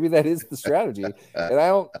 Maybe that is the strategy. And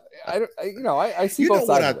I see both what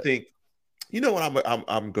sides I of it. think. You know what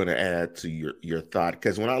I'm going to add to your thought,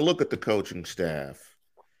 because when I look at the coaching staff,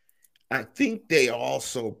 I think they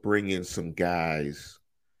also bring in some guys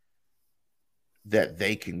that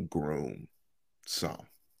they can groom some,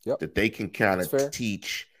 Yep, that they can kind that's of fair.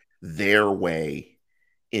 teach their way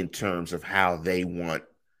in terms of how they want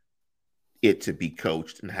it to be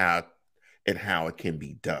coached and how it can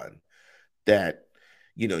be done. That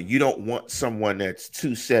you don't want someone that's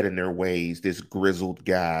too set in their ways, this grizzled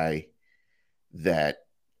guy that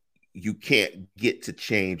you can't get to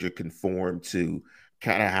change or conform to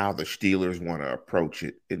kind of how the Steelers want to approach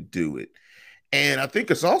it and do it. And I think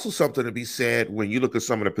it's also something to be said when you look at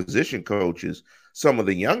some of the position coaches, some of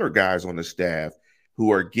the younger guys on the staff who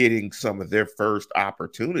are getting some of their first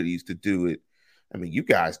opportunities to do it. I mean, you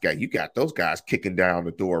got those guys kicking down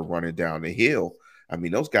the door, running down the hill. I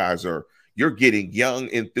mean, those guys you're getting young,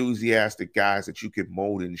 enthusiastic guys that you can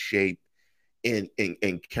mold and shape in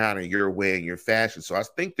kind of your way and your fashion. So I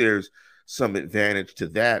think there's some advantage to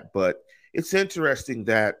that. But it's interesting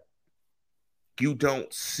that you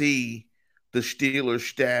don't see the Steelers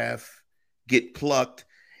staff get plucked.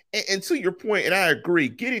 And to your point, and I agree,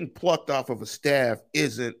 getting plucked off of a staff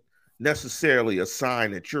isn't necessarily a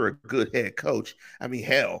sign that you're a good head coach. I mean,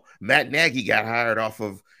 hell, Matt Nagy got hired off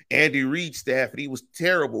of Andy Reid's staff, and he was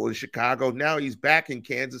terrible in Chicago. Now he's back in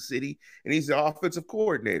Kansas City, and he's the offensive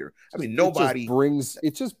coordinator. I mean, nobody.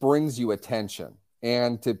 It just brings you attention,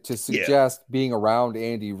 and to Yeah, suggest being around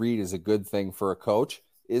Andy Reid is a good thing for a coach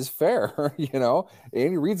is fair.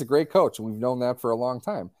 Andy Reid's a great coach, and we've known that for a long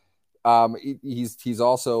time. He's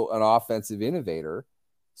also an offensive innovator,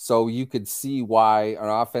 so you could see why an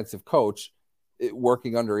offensive coach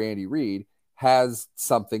working under Andy Reid has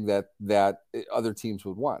something that other teams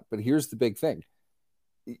would want. But here's the big thing.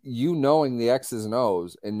 Knowing the X's and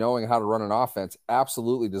O's and knowing how to run an offense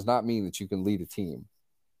absolutely does not mean that you can lead a team.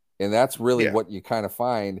 And that's really what you kind of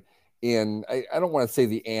find in, I don't want to say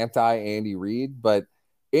the anti-Andy Reid, but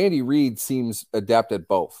Andy Reid seems adept at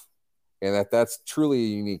both. And that's truly a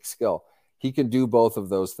unique skill. He can do both of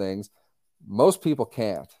those things. Most people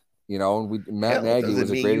can't. And Matt Nagy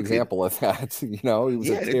was a great example of that. He was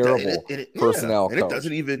a terrible personnel coach. And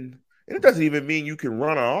it doesn't even mean you can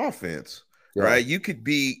run an offense, right? You could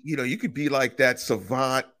be like that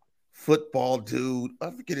savant football dude.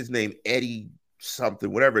 I forget his name, Eddie something,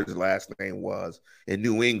 whatever his last name was, in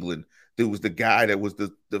New England. There was the guy that was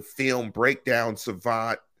the film breakdown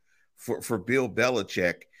savant for Bill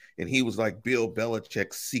Belichick, and he was like Bill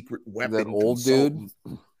Belichick's secret weapon. That old consultant.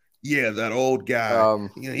 Dude. Yeah, that old guy.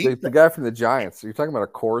 The guy from the Giants. Are you talking about a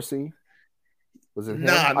Corsi? Was it him?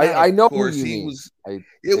 Nah, I know who you mean.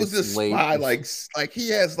 It was this spy, like he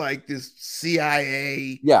has like this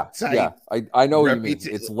CIA. Yeah. I know what you mean.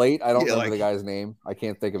 It's late. I don't remember the guy's name. I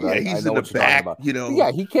can't think of it. I know what you're talking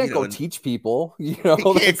about. He can't go teach people. He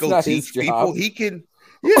can't go teach people. He can,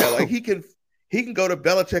 he can go to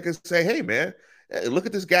Belichick and say, "Hey, man, look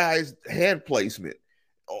at this guy's hand placement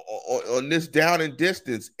on this down and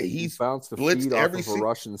distance. He's bounced the feed off of a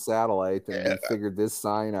Russian satellite and he figured this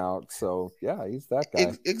sign out." So yeah, he's that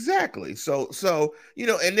guy. Exactly. So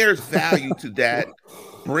and there's value to that,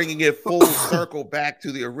 bringing it full circle back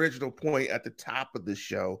to the original point at the top of the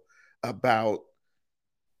show about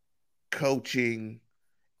coaching,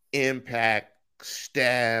 impact,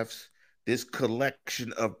 staffs, this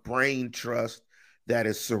collection of brain trust that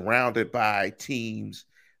is surrounded by teams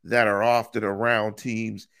that are often around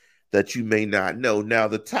teams that you may not know. Now,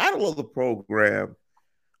 the title of the program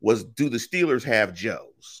was "Do the Steelers Have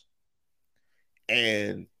Joes?"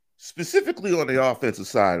 And specifically on the offensive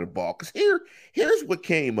side of the ball, because here's what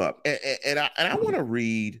came up, and I want to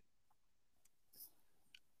read.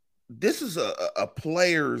 This is a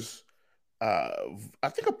players, I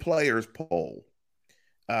think a players poll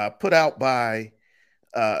put out by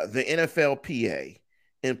the NFLPA,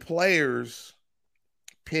 and players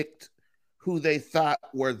picked who they thought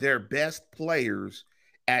were their best players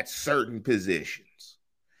at certain positions.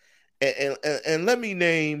 And let me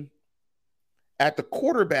name, at the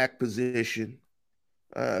quarterback position,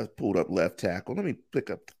 pulled up left tackle. Let me pick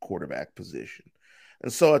up the quarterback position.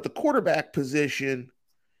 And so at the quarterback position,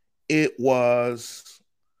 it was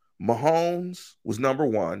Mahomes was number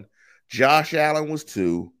 1. Josh Allen was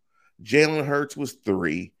 2. Jalen Hurts was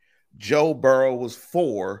 3. Joe Burrow was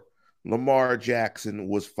 4. Lamar Jackson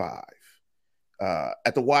was 5.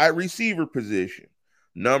 At the wide receiver position,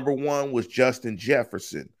 number 1 was Justin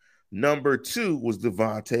Jefferson. Number 2 was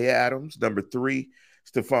Devontae Adams. Number 3,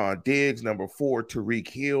 Stephon Diggs. Number 4, Tyreek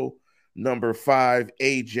Hill. Number 5,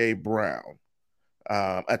 A.J. Brown.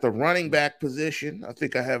 At the running back position, I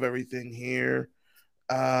think I have everything here.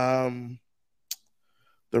 The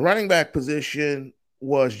running back position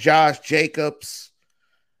was Josh Jacobs,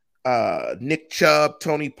 Nick Chubb,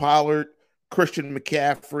 Tony Pollard, Christian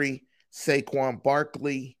McCaffrey, Saquon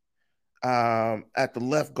Barkley. At the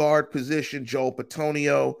left guard position, Joel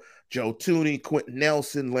Petonio, Joe Tooney, Quentin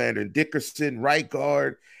Nelson, Landon Dickerson. Right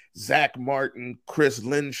guard, Zach Martin, Chris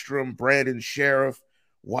Lindstrom, Brandon Sheriff,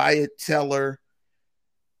 Wyatt Teller.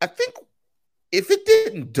 I think if it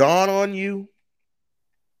didn't dawn on you,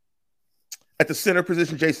 at the center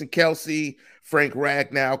position, Jason Kelsey, Frank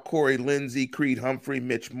Ragnow, Corey Lindsey, Creed Humphrey,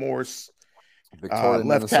 Mitch Morse.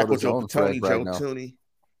 Left tackle, Joe Tooney.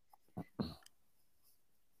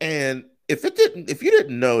 And if you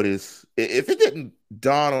didn't notice, if it didn't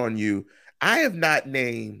dawn on you, I have not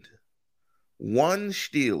named one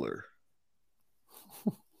Steeler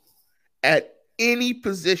at any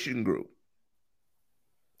position group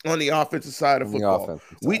on the offensive side of football.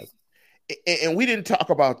 We didn't talk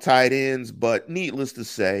about tight ends, but needless to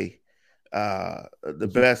say, the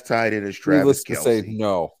best tight end is Travis Kelce. Needless to say,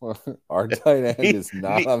 no. Our tight end is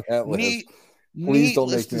not on that list. Please don't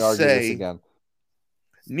make me argue this again.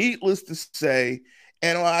 Needless to say,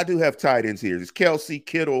 and I do have tight ends here. It's Kelce,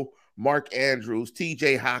 Kittle, Mark Andrews,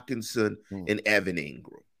 TJ Hawkinson, and Evan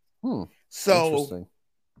Ingram. So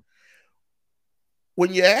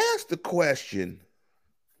when you ask the question,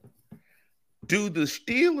 do the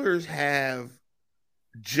Steelers have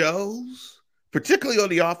Joes, particularly on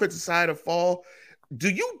the offensive side of fall? Do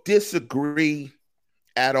you disagree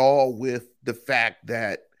at all with the fact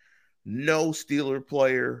that no Steeler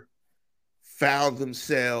player found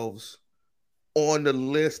themselves on the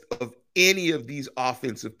list of any of these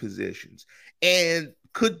offensive positions? And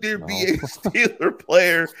could there be a Steeler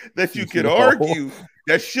player that you could argue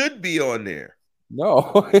that should be on there?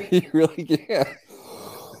 No, you really can't.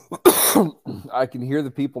 I can hear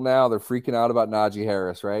the people now. They're freaking out about Najee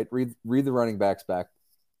Harris, right? Read the running backs back.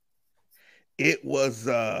 It was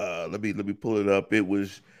let me pull it up. It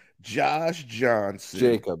was Josh Johnson.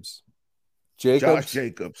 Jacobs. Josh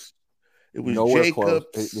Jacobs. It was nowhere Jacobs.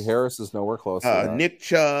 Close. Harris is nowhere close. Nick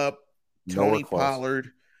Chubb, Tony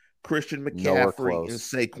Pollard, Christian McCaffrey, and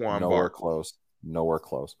Saquon Barkley. Nowhere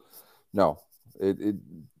close. No.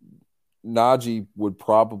 Najee would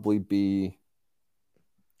probably be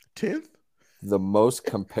 10th, the most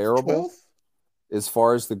comparable 12th? As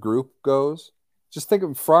far as the group goes. Just think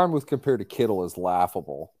of Freiermuth compared to Kittle is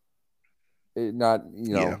laughable. Pickett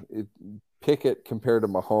compared to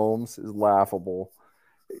Mahomes is laughable.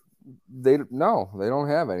 They don't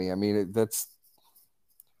have any. I mean, this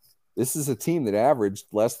is a team that averaged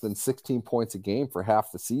less than 16 points a game for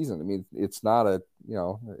half the season. I mean, it's not a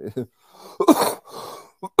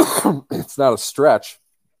it's not a stretch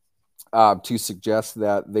to suggest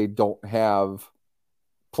that they don't have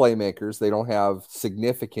playmakers. They don't have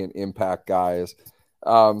significant impact guys.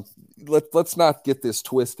 Let's not get this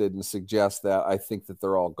twisted and suggest that I think that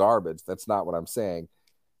they're all garbage. That's not what I'm saying.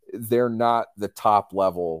 They're not the top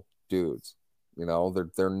level dudes.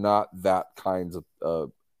 They're not that kinds of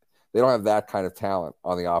they don't have that kind of talent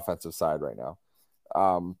on the offensive side right now.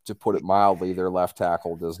 To put it mildly, their left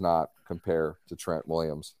tackle does not compare to Trent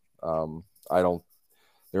Williams.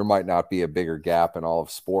 There might not be a bigger gap in all of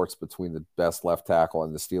sports between the best left tackle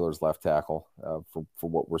and the Steelers left tackle for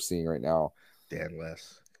what we're seeing right now.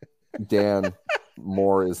 Dan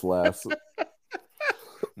Moore is less.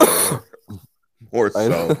 More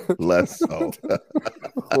so, less so.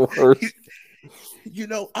 I'm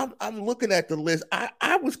looking at the list.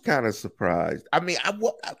 I was kind of surprised. I mean, I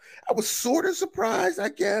was sort of surprised, I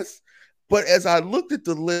guess. But as I looked at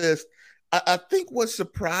the list, I think what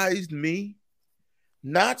surprised me,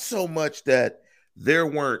 not so much that there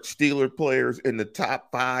weren't Steeler players in the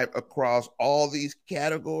top 5 across all these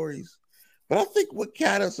categories, but I think what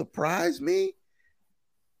kind of surprised me,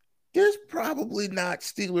 there's probably not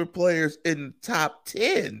Steeler players in the top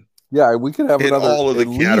 10. Yeah, we could have all of the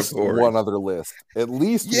categories. One other list. At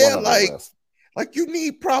least one other list. Like you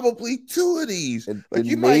need probably 2 of these.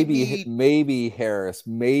 Maybe Harris.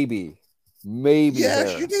 Maybe yes,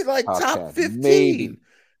 Harris, you need like top 15. Maybe.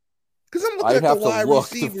 Because I'm looking at the wide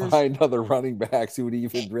receivers. To find other running backs who would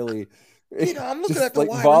even really, I'm looking at the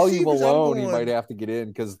wide volume receivers alone. He might have to get in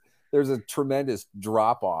because there's a tremendous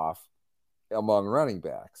drop off among running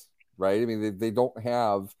backs, right? I mean, they don't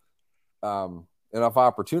have enough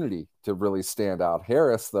opportunity to really stand out.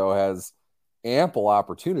 Harris, though, has ample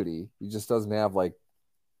opportunity. He just doesn't have like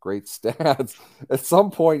great stats. At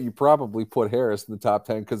some point, you probably put Harris in the top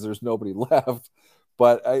 10 because there's nobody left.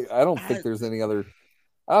 But I don't think there's any other.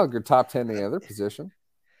 I don't think you're top 10 in any other position.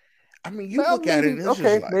 I mean, you look at it, and it's okay,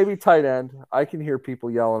 just like maybe tight end. I can hear people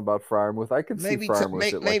yelling about Freiermuth. I can see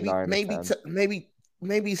Freiermuth at like 9 or 10.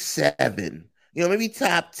 Maybe 7. Maybe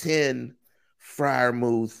top 10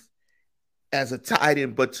 Freiermuth as a tight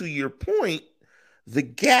end. But to your point, the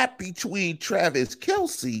gap between Travis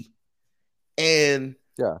Kelce and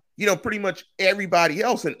pretty much everybody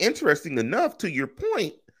else, and interesting enough, to your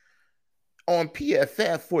point, on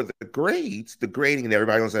PFF for the grades, the grading, and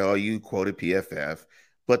everybody gonna say, "Oh, you quoted PFF,"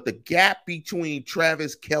 but the gap between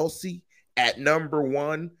Travis Kelce at number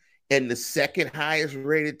 1 and the second highest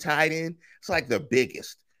rated tight end, it's like the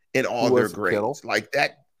biggest in all their grades. Kittle? Like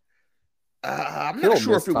that. I'm not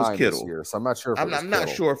sure if it was Kittle. Year, so I'm not sure. I'm not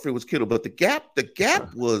sure if it was Kittle, but the gap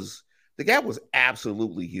was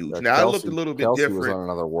absolutely huge. Now Kelce, I looked a little bit different. Was on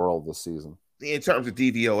another world this season in terms of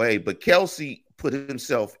DVOA, but Kelce put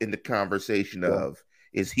himself in the conversation of,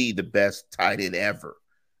 is he the best tight end ever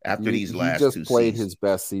after these last 2 seasons? He just played his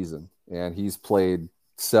best season, and he's played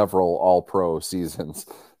several all-pro seasons.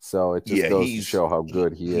 So it just goes to show how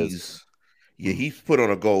good he is. He's put on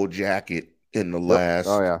a gold jacket in the last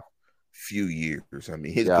few years. I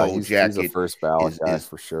mean, his gold jacket he's a first ballot guy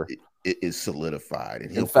for sure. It is solidified.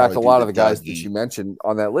 And in fact, a lot of the guys that you mentioned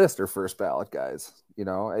on that list are first ballot guys.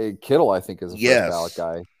 Kittle, I think, is a first ballot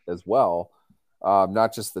guy as well.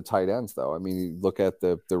 Not just the tight ends, though. I mean, you look at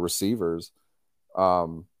the receivers.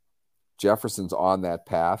 Jefferson's on that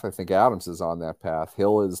path. I think Adams is on that path.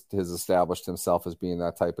 Hill has established himself as being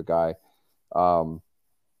that type of guy.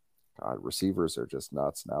 Receivers are just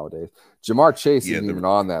nuts nowadays. Jamar Chase isn't even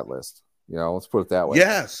on that list. Let's put it that way.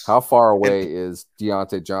 Yes. How far away is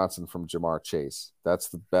Deontay Johnson from Jamar Chase? That's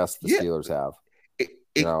the best the Steelers have.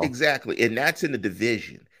 Exactly. And that's in the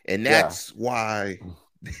division. And that's why,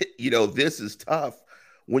 this is tough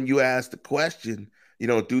when you ask the question, do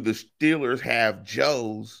the Steelers have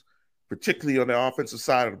Joes, particularly on the offensive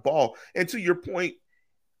side of the ball? And to your point,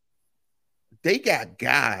 they got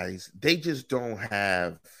guys. They just don't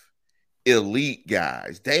have elite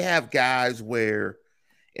guys. They have guys where,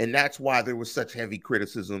 and that's why there was such heavy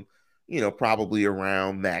criticism, probably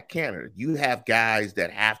around Matt Canada. You have guys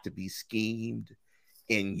that have to be schemed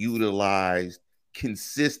and utilized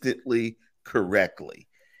consistently, correctly.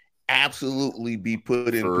 Absolutely be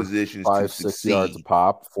put in positions 5-6 yards a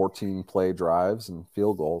pop, 14 play drives and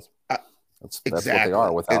field goals. That's what they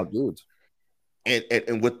are without dudes.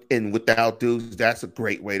 And without dudes, that's a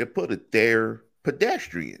great way to put it. They're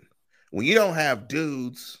pedestrian. When you don't have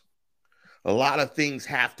dudes, a lot of things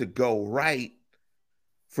have to go right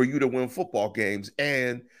for you to win football games.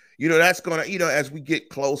 And, that's going to, as we get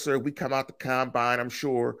closer, we come out the combine. I'm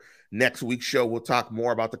sure next week's show, we'll talk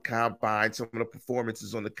more about the combine, some of the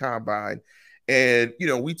performances on the combine. And,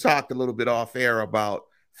 we talked a little bit off air about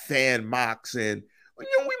fan mocks, and,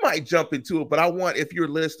 we might jump into it, but I want, if you're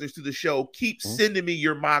listeners to the show, keep sending me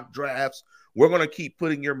your mock drafts. We're going to keep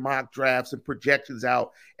putting your mock drafts and projections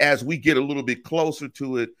out as we get a little bit closer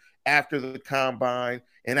to it. After the combine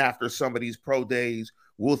and after some of these pro days,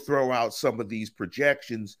 we'll throw out some of these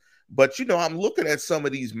projections. But, I'm looking at some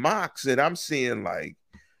of these mocks and I'm seeing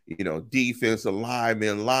defensive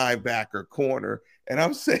lineman, linebacker, corner. And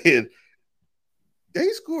I'm saying they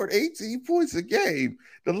scored 18 points a game.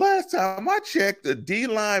 The last time I checked, a D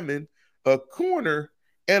lineman, a corner,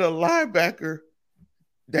 and a linebacker,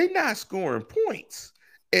 they not scoring points.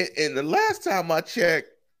 And the last time I checked,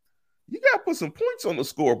 you got to put some points on the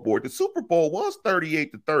scoreboard. The Super Bowl was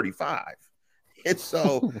 38-35. And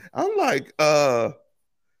so I'm like, the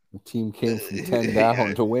team came from 10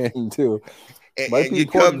 down to win too. Might be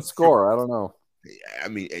important to score. I don't know. I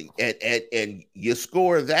mean, and you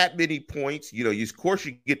score that many points, of course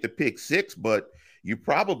you get the pick 6, but you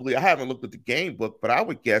probably, I haven't looked at the game book, but I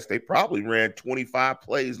would guess they probably ran 25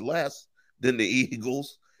 plays less than the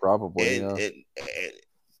Eagles. Probably, and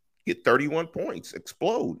get 31 points,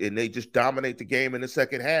 explode, and they just dominate the game in the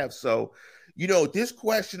second half. So, this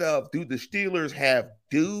question of, do the Steelers have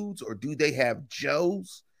dudes or do they have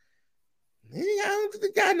Joes? I don't think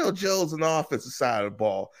they got no Joes on the offensive side of the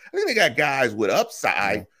ball. I think they got guys with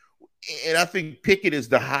upside, and I think Pickett is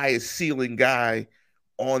the highest ceiling guy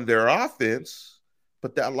on their offense,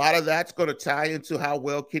 but a lot of that's going to tie into how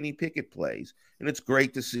well Kenny Pickett plays. And it's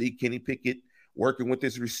great to see Kenny Pickett working with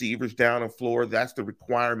his receivers down on the floor. That's the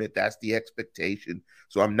requirement. That's the expectation.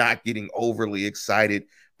 So I'm not getting overly excited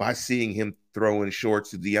by seeing him throwing shorts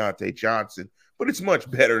to Deontay Johnson, but it's much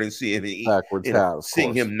better than seeing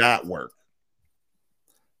him not work.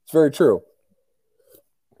 It's very true.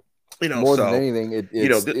 More than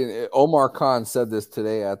anything, Omar Khan said this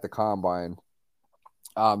today at the combine.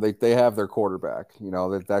 They have their quarterback.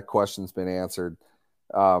 That question's been answered.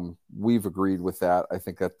 We've agreed with that. I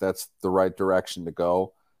think that's the right direction to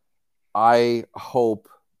go. I hope,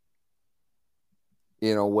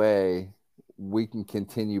 in a way, we can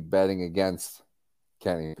continue betting against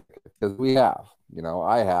Kenny because we have.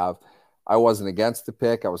 I have. I wasn't against the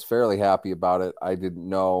pick. I was fairly happy about it. I didn't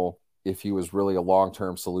know if he was really a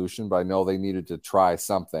long-term solution, but I know they needed to try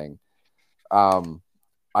something.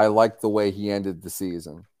 I liked the way he ended the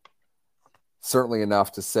season. Certainly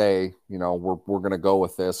enough to say, we're going to go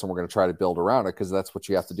with this and we're going to try to build around it because that's what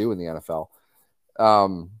you have to do in the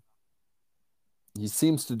NFL. He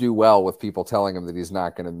seems to do well with people telling him that he's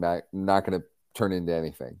not going to turn into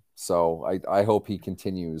anything. So I hope he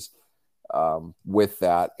continues with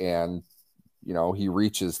that and, he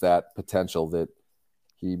reaches that potential that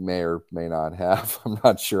he may or may not have. I'm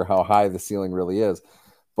not sure how high the ceiling really is,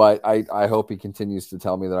 but I hope he continues to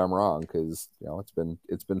tell me that I'm wrong because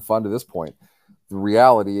it's been fun to this point. The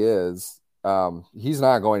reality is he's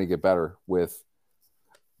not going to get better with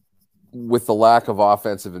the lack of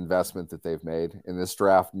offensive investment that they've made, and this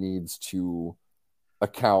draft needs to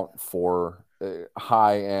account for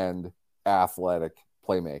high-end athletic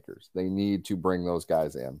playmakers. They need to bring those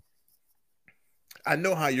guys in. I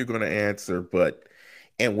know how you're going to answer,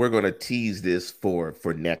 and we're going to tease this for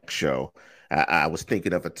next show. I was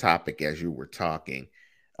thinking of a topic as you were talking.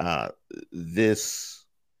 This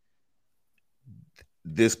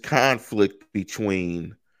conflict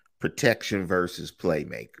between protection versus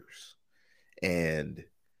playmakers, and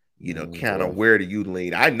kind of where do you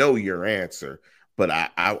lean? I know your answer, but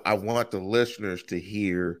I want the listeners to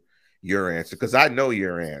hear your answer because I know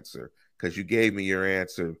your answer because you gave me your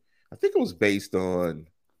answer. I think it was based on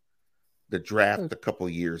the draft a couple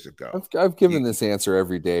of years ago. I've given this answer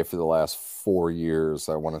every day for the last 4 years,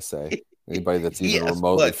 I want to say. Anybody that's even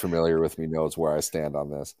remotely familiar with me knows where I stand on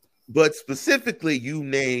this. But specifically, you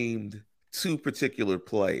named two particular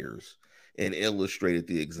players and illustrated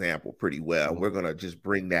the example pretty well. We're going to just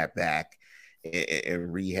bring that back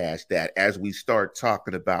and rehash that as we start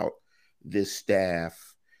talking about this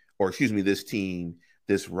staff, or excuse me, this team,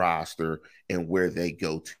 this roster, and where they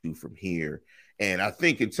go to from here. And I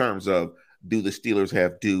think in terms of, do the Steelers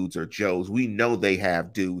have dudes or Joes? We know they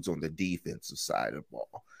have dudes on the defensive side of the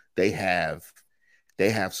ball. They have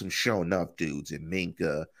some shown up dudes in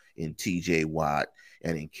Minkah, in TJ Watt,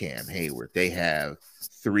 and in Cam Hayward. They have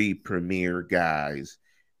three premier guys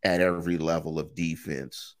at every level of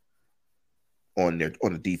defense on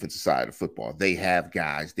the defensive side of football. They have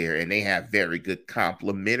guys there, and they have very good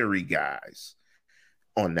complementary guys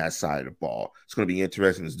on that side of the ball. It's going to be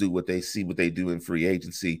interesting to do what they do in free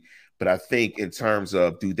agency. But I think in terms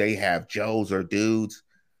of, do they have Joes or dudes?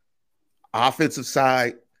 Offensive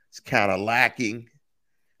side, it's kind of lacking.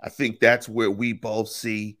 I think that's where we both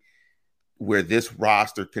see where this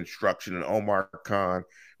roster construction and Omar Khan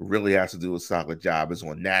really has to do a solid job is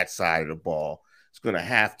on that side of the ball. It's going to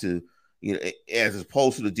have to, as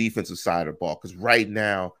opposed to the defensive side of the ball, because right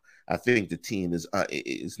now I think the team is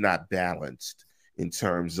not balanced in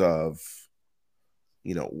terms of,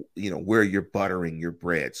 where you're buttering your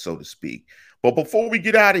bread, so to speak. But before we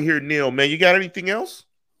get out of here, Neil, man, you got anything else?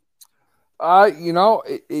 I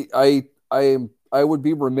would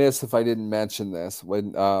be remiss if I didn't mention this.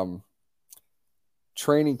 When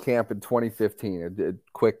training camp in 2015, a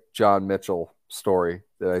quick John Mitchell story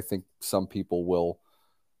that I think some people will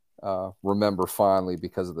remember fondly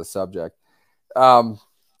because of the subject.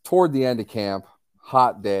 Toward the end of camp,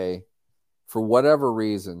 hot day, for whatever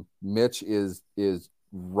reason, Mitch is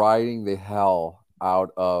riding the hell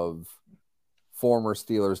out of former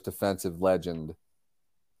Steelers defensive legend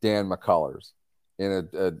Dan McCullers in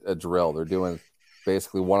a drill. They're doing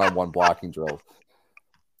basically one-on-one blocking drills.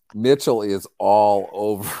 Mitchell is all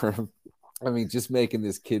over him. I mean, just making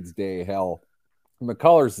this kid's day hell.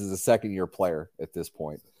 McCullers is a second-year player at this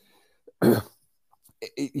point.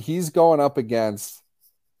 He's going up against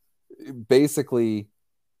basically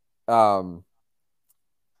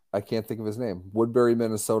I can't think of his name. Woodbury,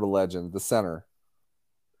 Minnesota legend, the center,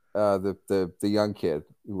 the young kid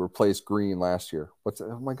who replaced Green last year. What's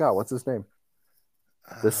his name?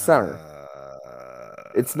 The center.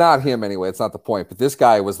 It's not him anyway. It's not the point. But this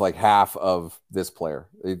guy was like half of this player,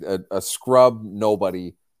 a scrub,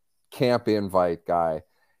 nobody, camp invite guy,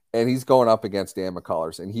 and he's going up against Dan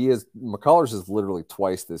McCullers, and McCullers is literally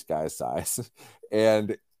twice this guy's size,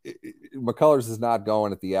 and McCullers is not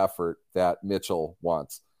going at the effort that Mitchell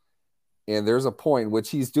wants. And there's a point in which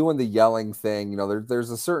he's doing the yelling thing.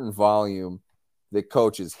 There's a certain volume that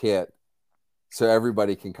coaches hit so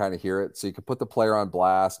everybody can kind of hear it. So you can put the player on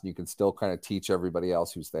blast and you can still kind of teach everybody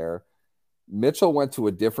else who's there. Mitchell went to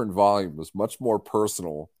a different volume, was much more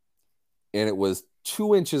personal, and it was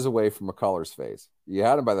 2 inches away from McCullers' face. You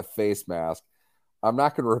had him by the face mask. I'm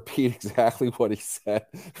not going to repeat exactly what he said,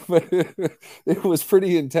 but it was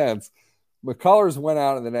pretty intense. McCullers went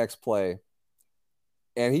out in the next play,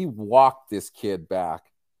 and he walked this kid back.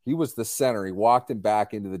 He was the center. He walked him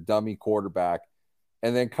back into the dummy quarterback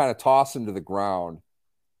and then kind of tossed him to the ground.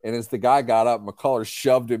 And as the guy got up, McCullers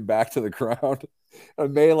shoved him back to the ground. A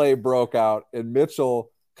melee broke out, and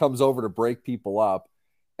Mitchell comes over to break people up,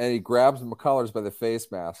 and he grabs McCullers by the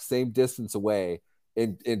face mask, same distance away,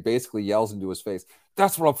 and basically yells into his face,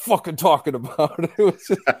 "That's what I'm fucking talking about."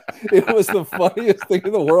 It was the funniest thing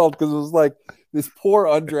in the world, because it was like this poor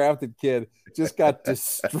undrafted kid just got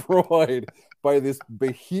destroyed by this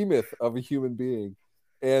behemoth of a human being.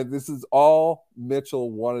 And this is all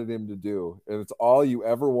Mitchell wanted him to do. And it's all you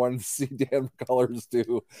ever wanted to see Dan McCullers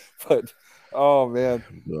do. But, oh, man,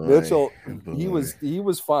 Mitchell, he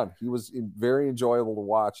was fun. He was very enjoyable to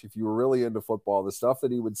watch. If you were really into football, the stuff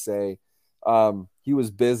that he would say, he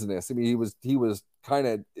was business. I mean, he was kind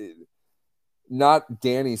of not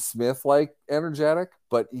Danny Smith-like energetic,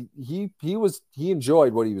 but he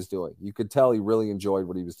enjoyed what he was doing. You could tell he really enjoyed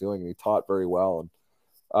what he was doing, and he taught very well. And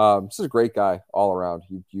this is a great guy all around.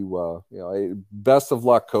 Best of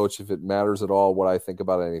luck, Coach, if it matters at all what I think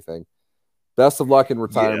about anything. Best of luck in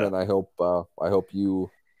retirement. Yeah. I hope you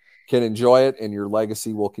can enjoy it, and your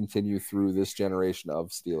legacy will continue through this generation of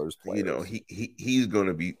Steelers players. You know, he's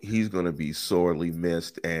gonna be sorely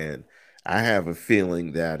missed, and I have a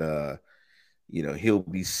feeling that he'll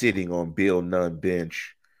be sitting on Bill Nunn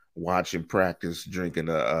bench watching practice, drinking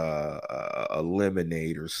a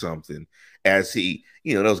lemonade or something, as he,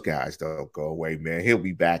 those guys don't go away, man. He'll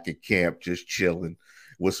be back at camp just chilling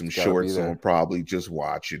with some shorts on, probably just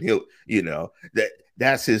watching.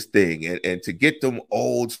 That's his thing. And to get them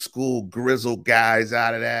old school grizzled guys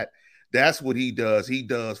out of that's what he does. He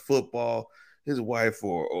does football. His wife,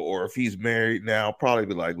 or if he's married now, probably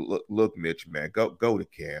be like, look, Mitch, man, go to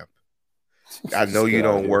camp. I know you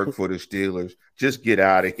don't work for the Steelers. Just get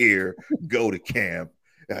out of here. Go to camp.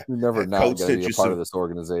 You're never not going to be a part of this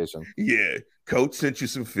organization. Yeah. Coach sent you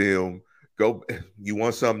some film. Go. You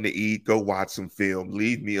want something to eat? Go watch some film.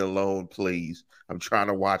 Leave me alone, please. I'm trying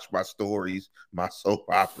to watch my stories, my soap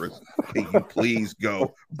operas. Can you please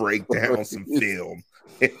go break down some film?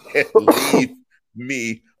 Leave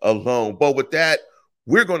me alone. But with that,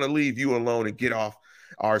 we're going to leave you alone and get off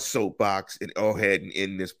our soapbox and go ahead and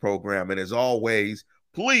end this program. And as always,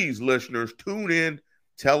 please, listeners, tune in,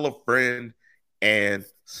 tell a friend, and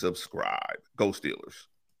subscribe. Go Steelers.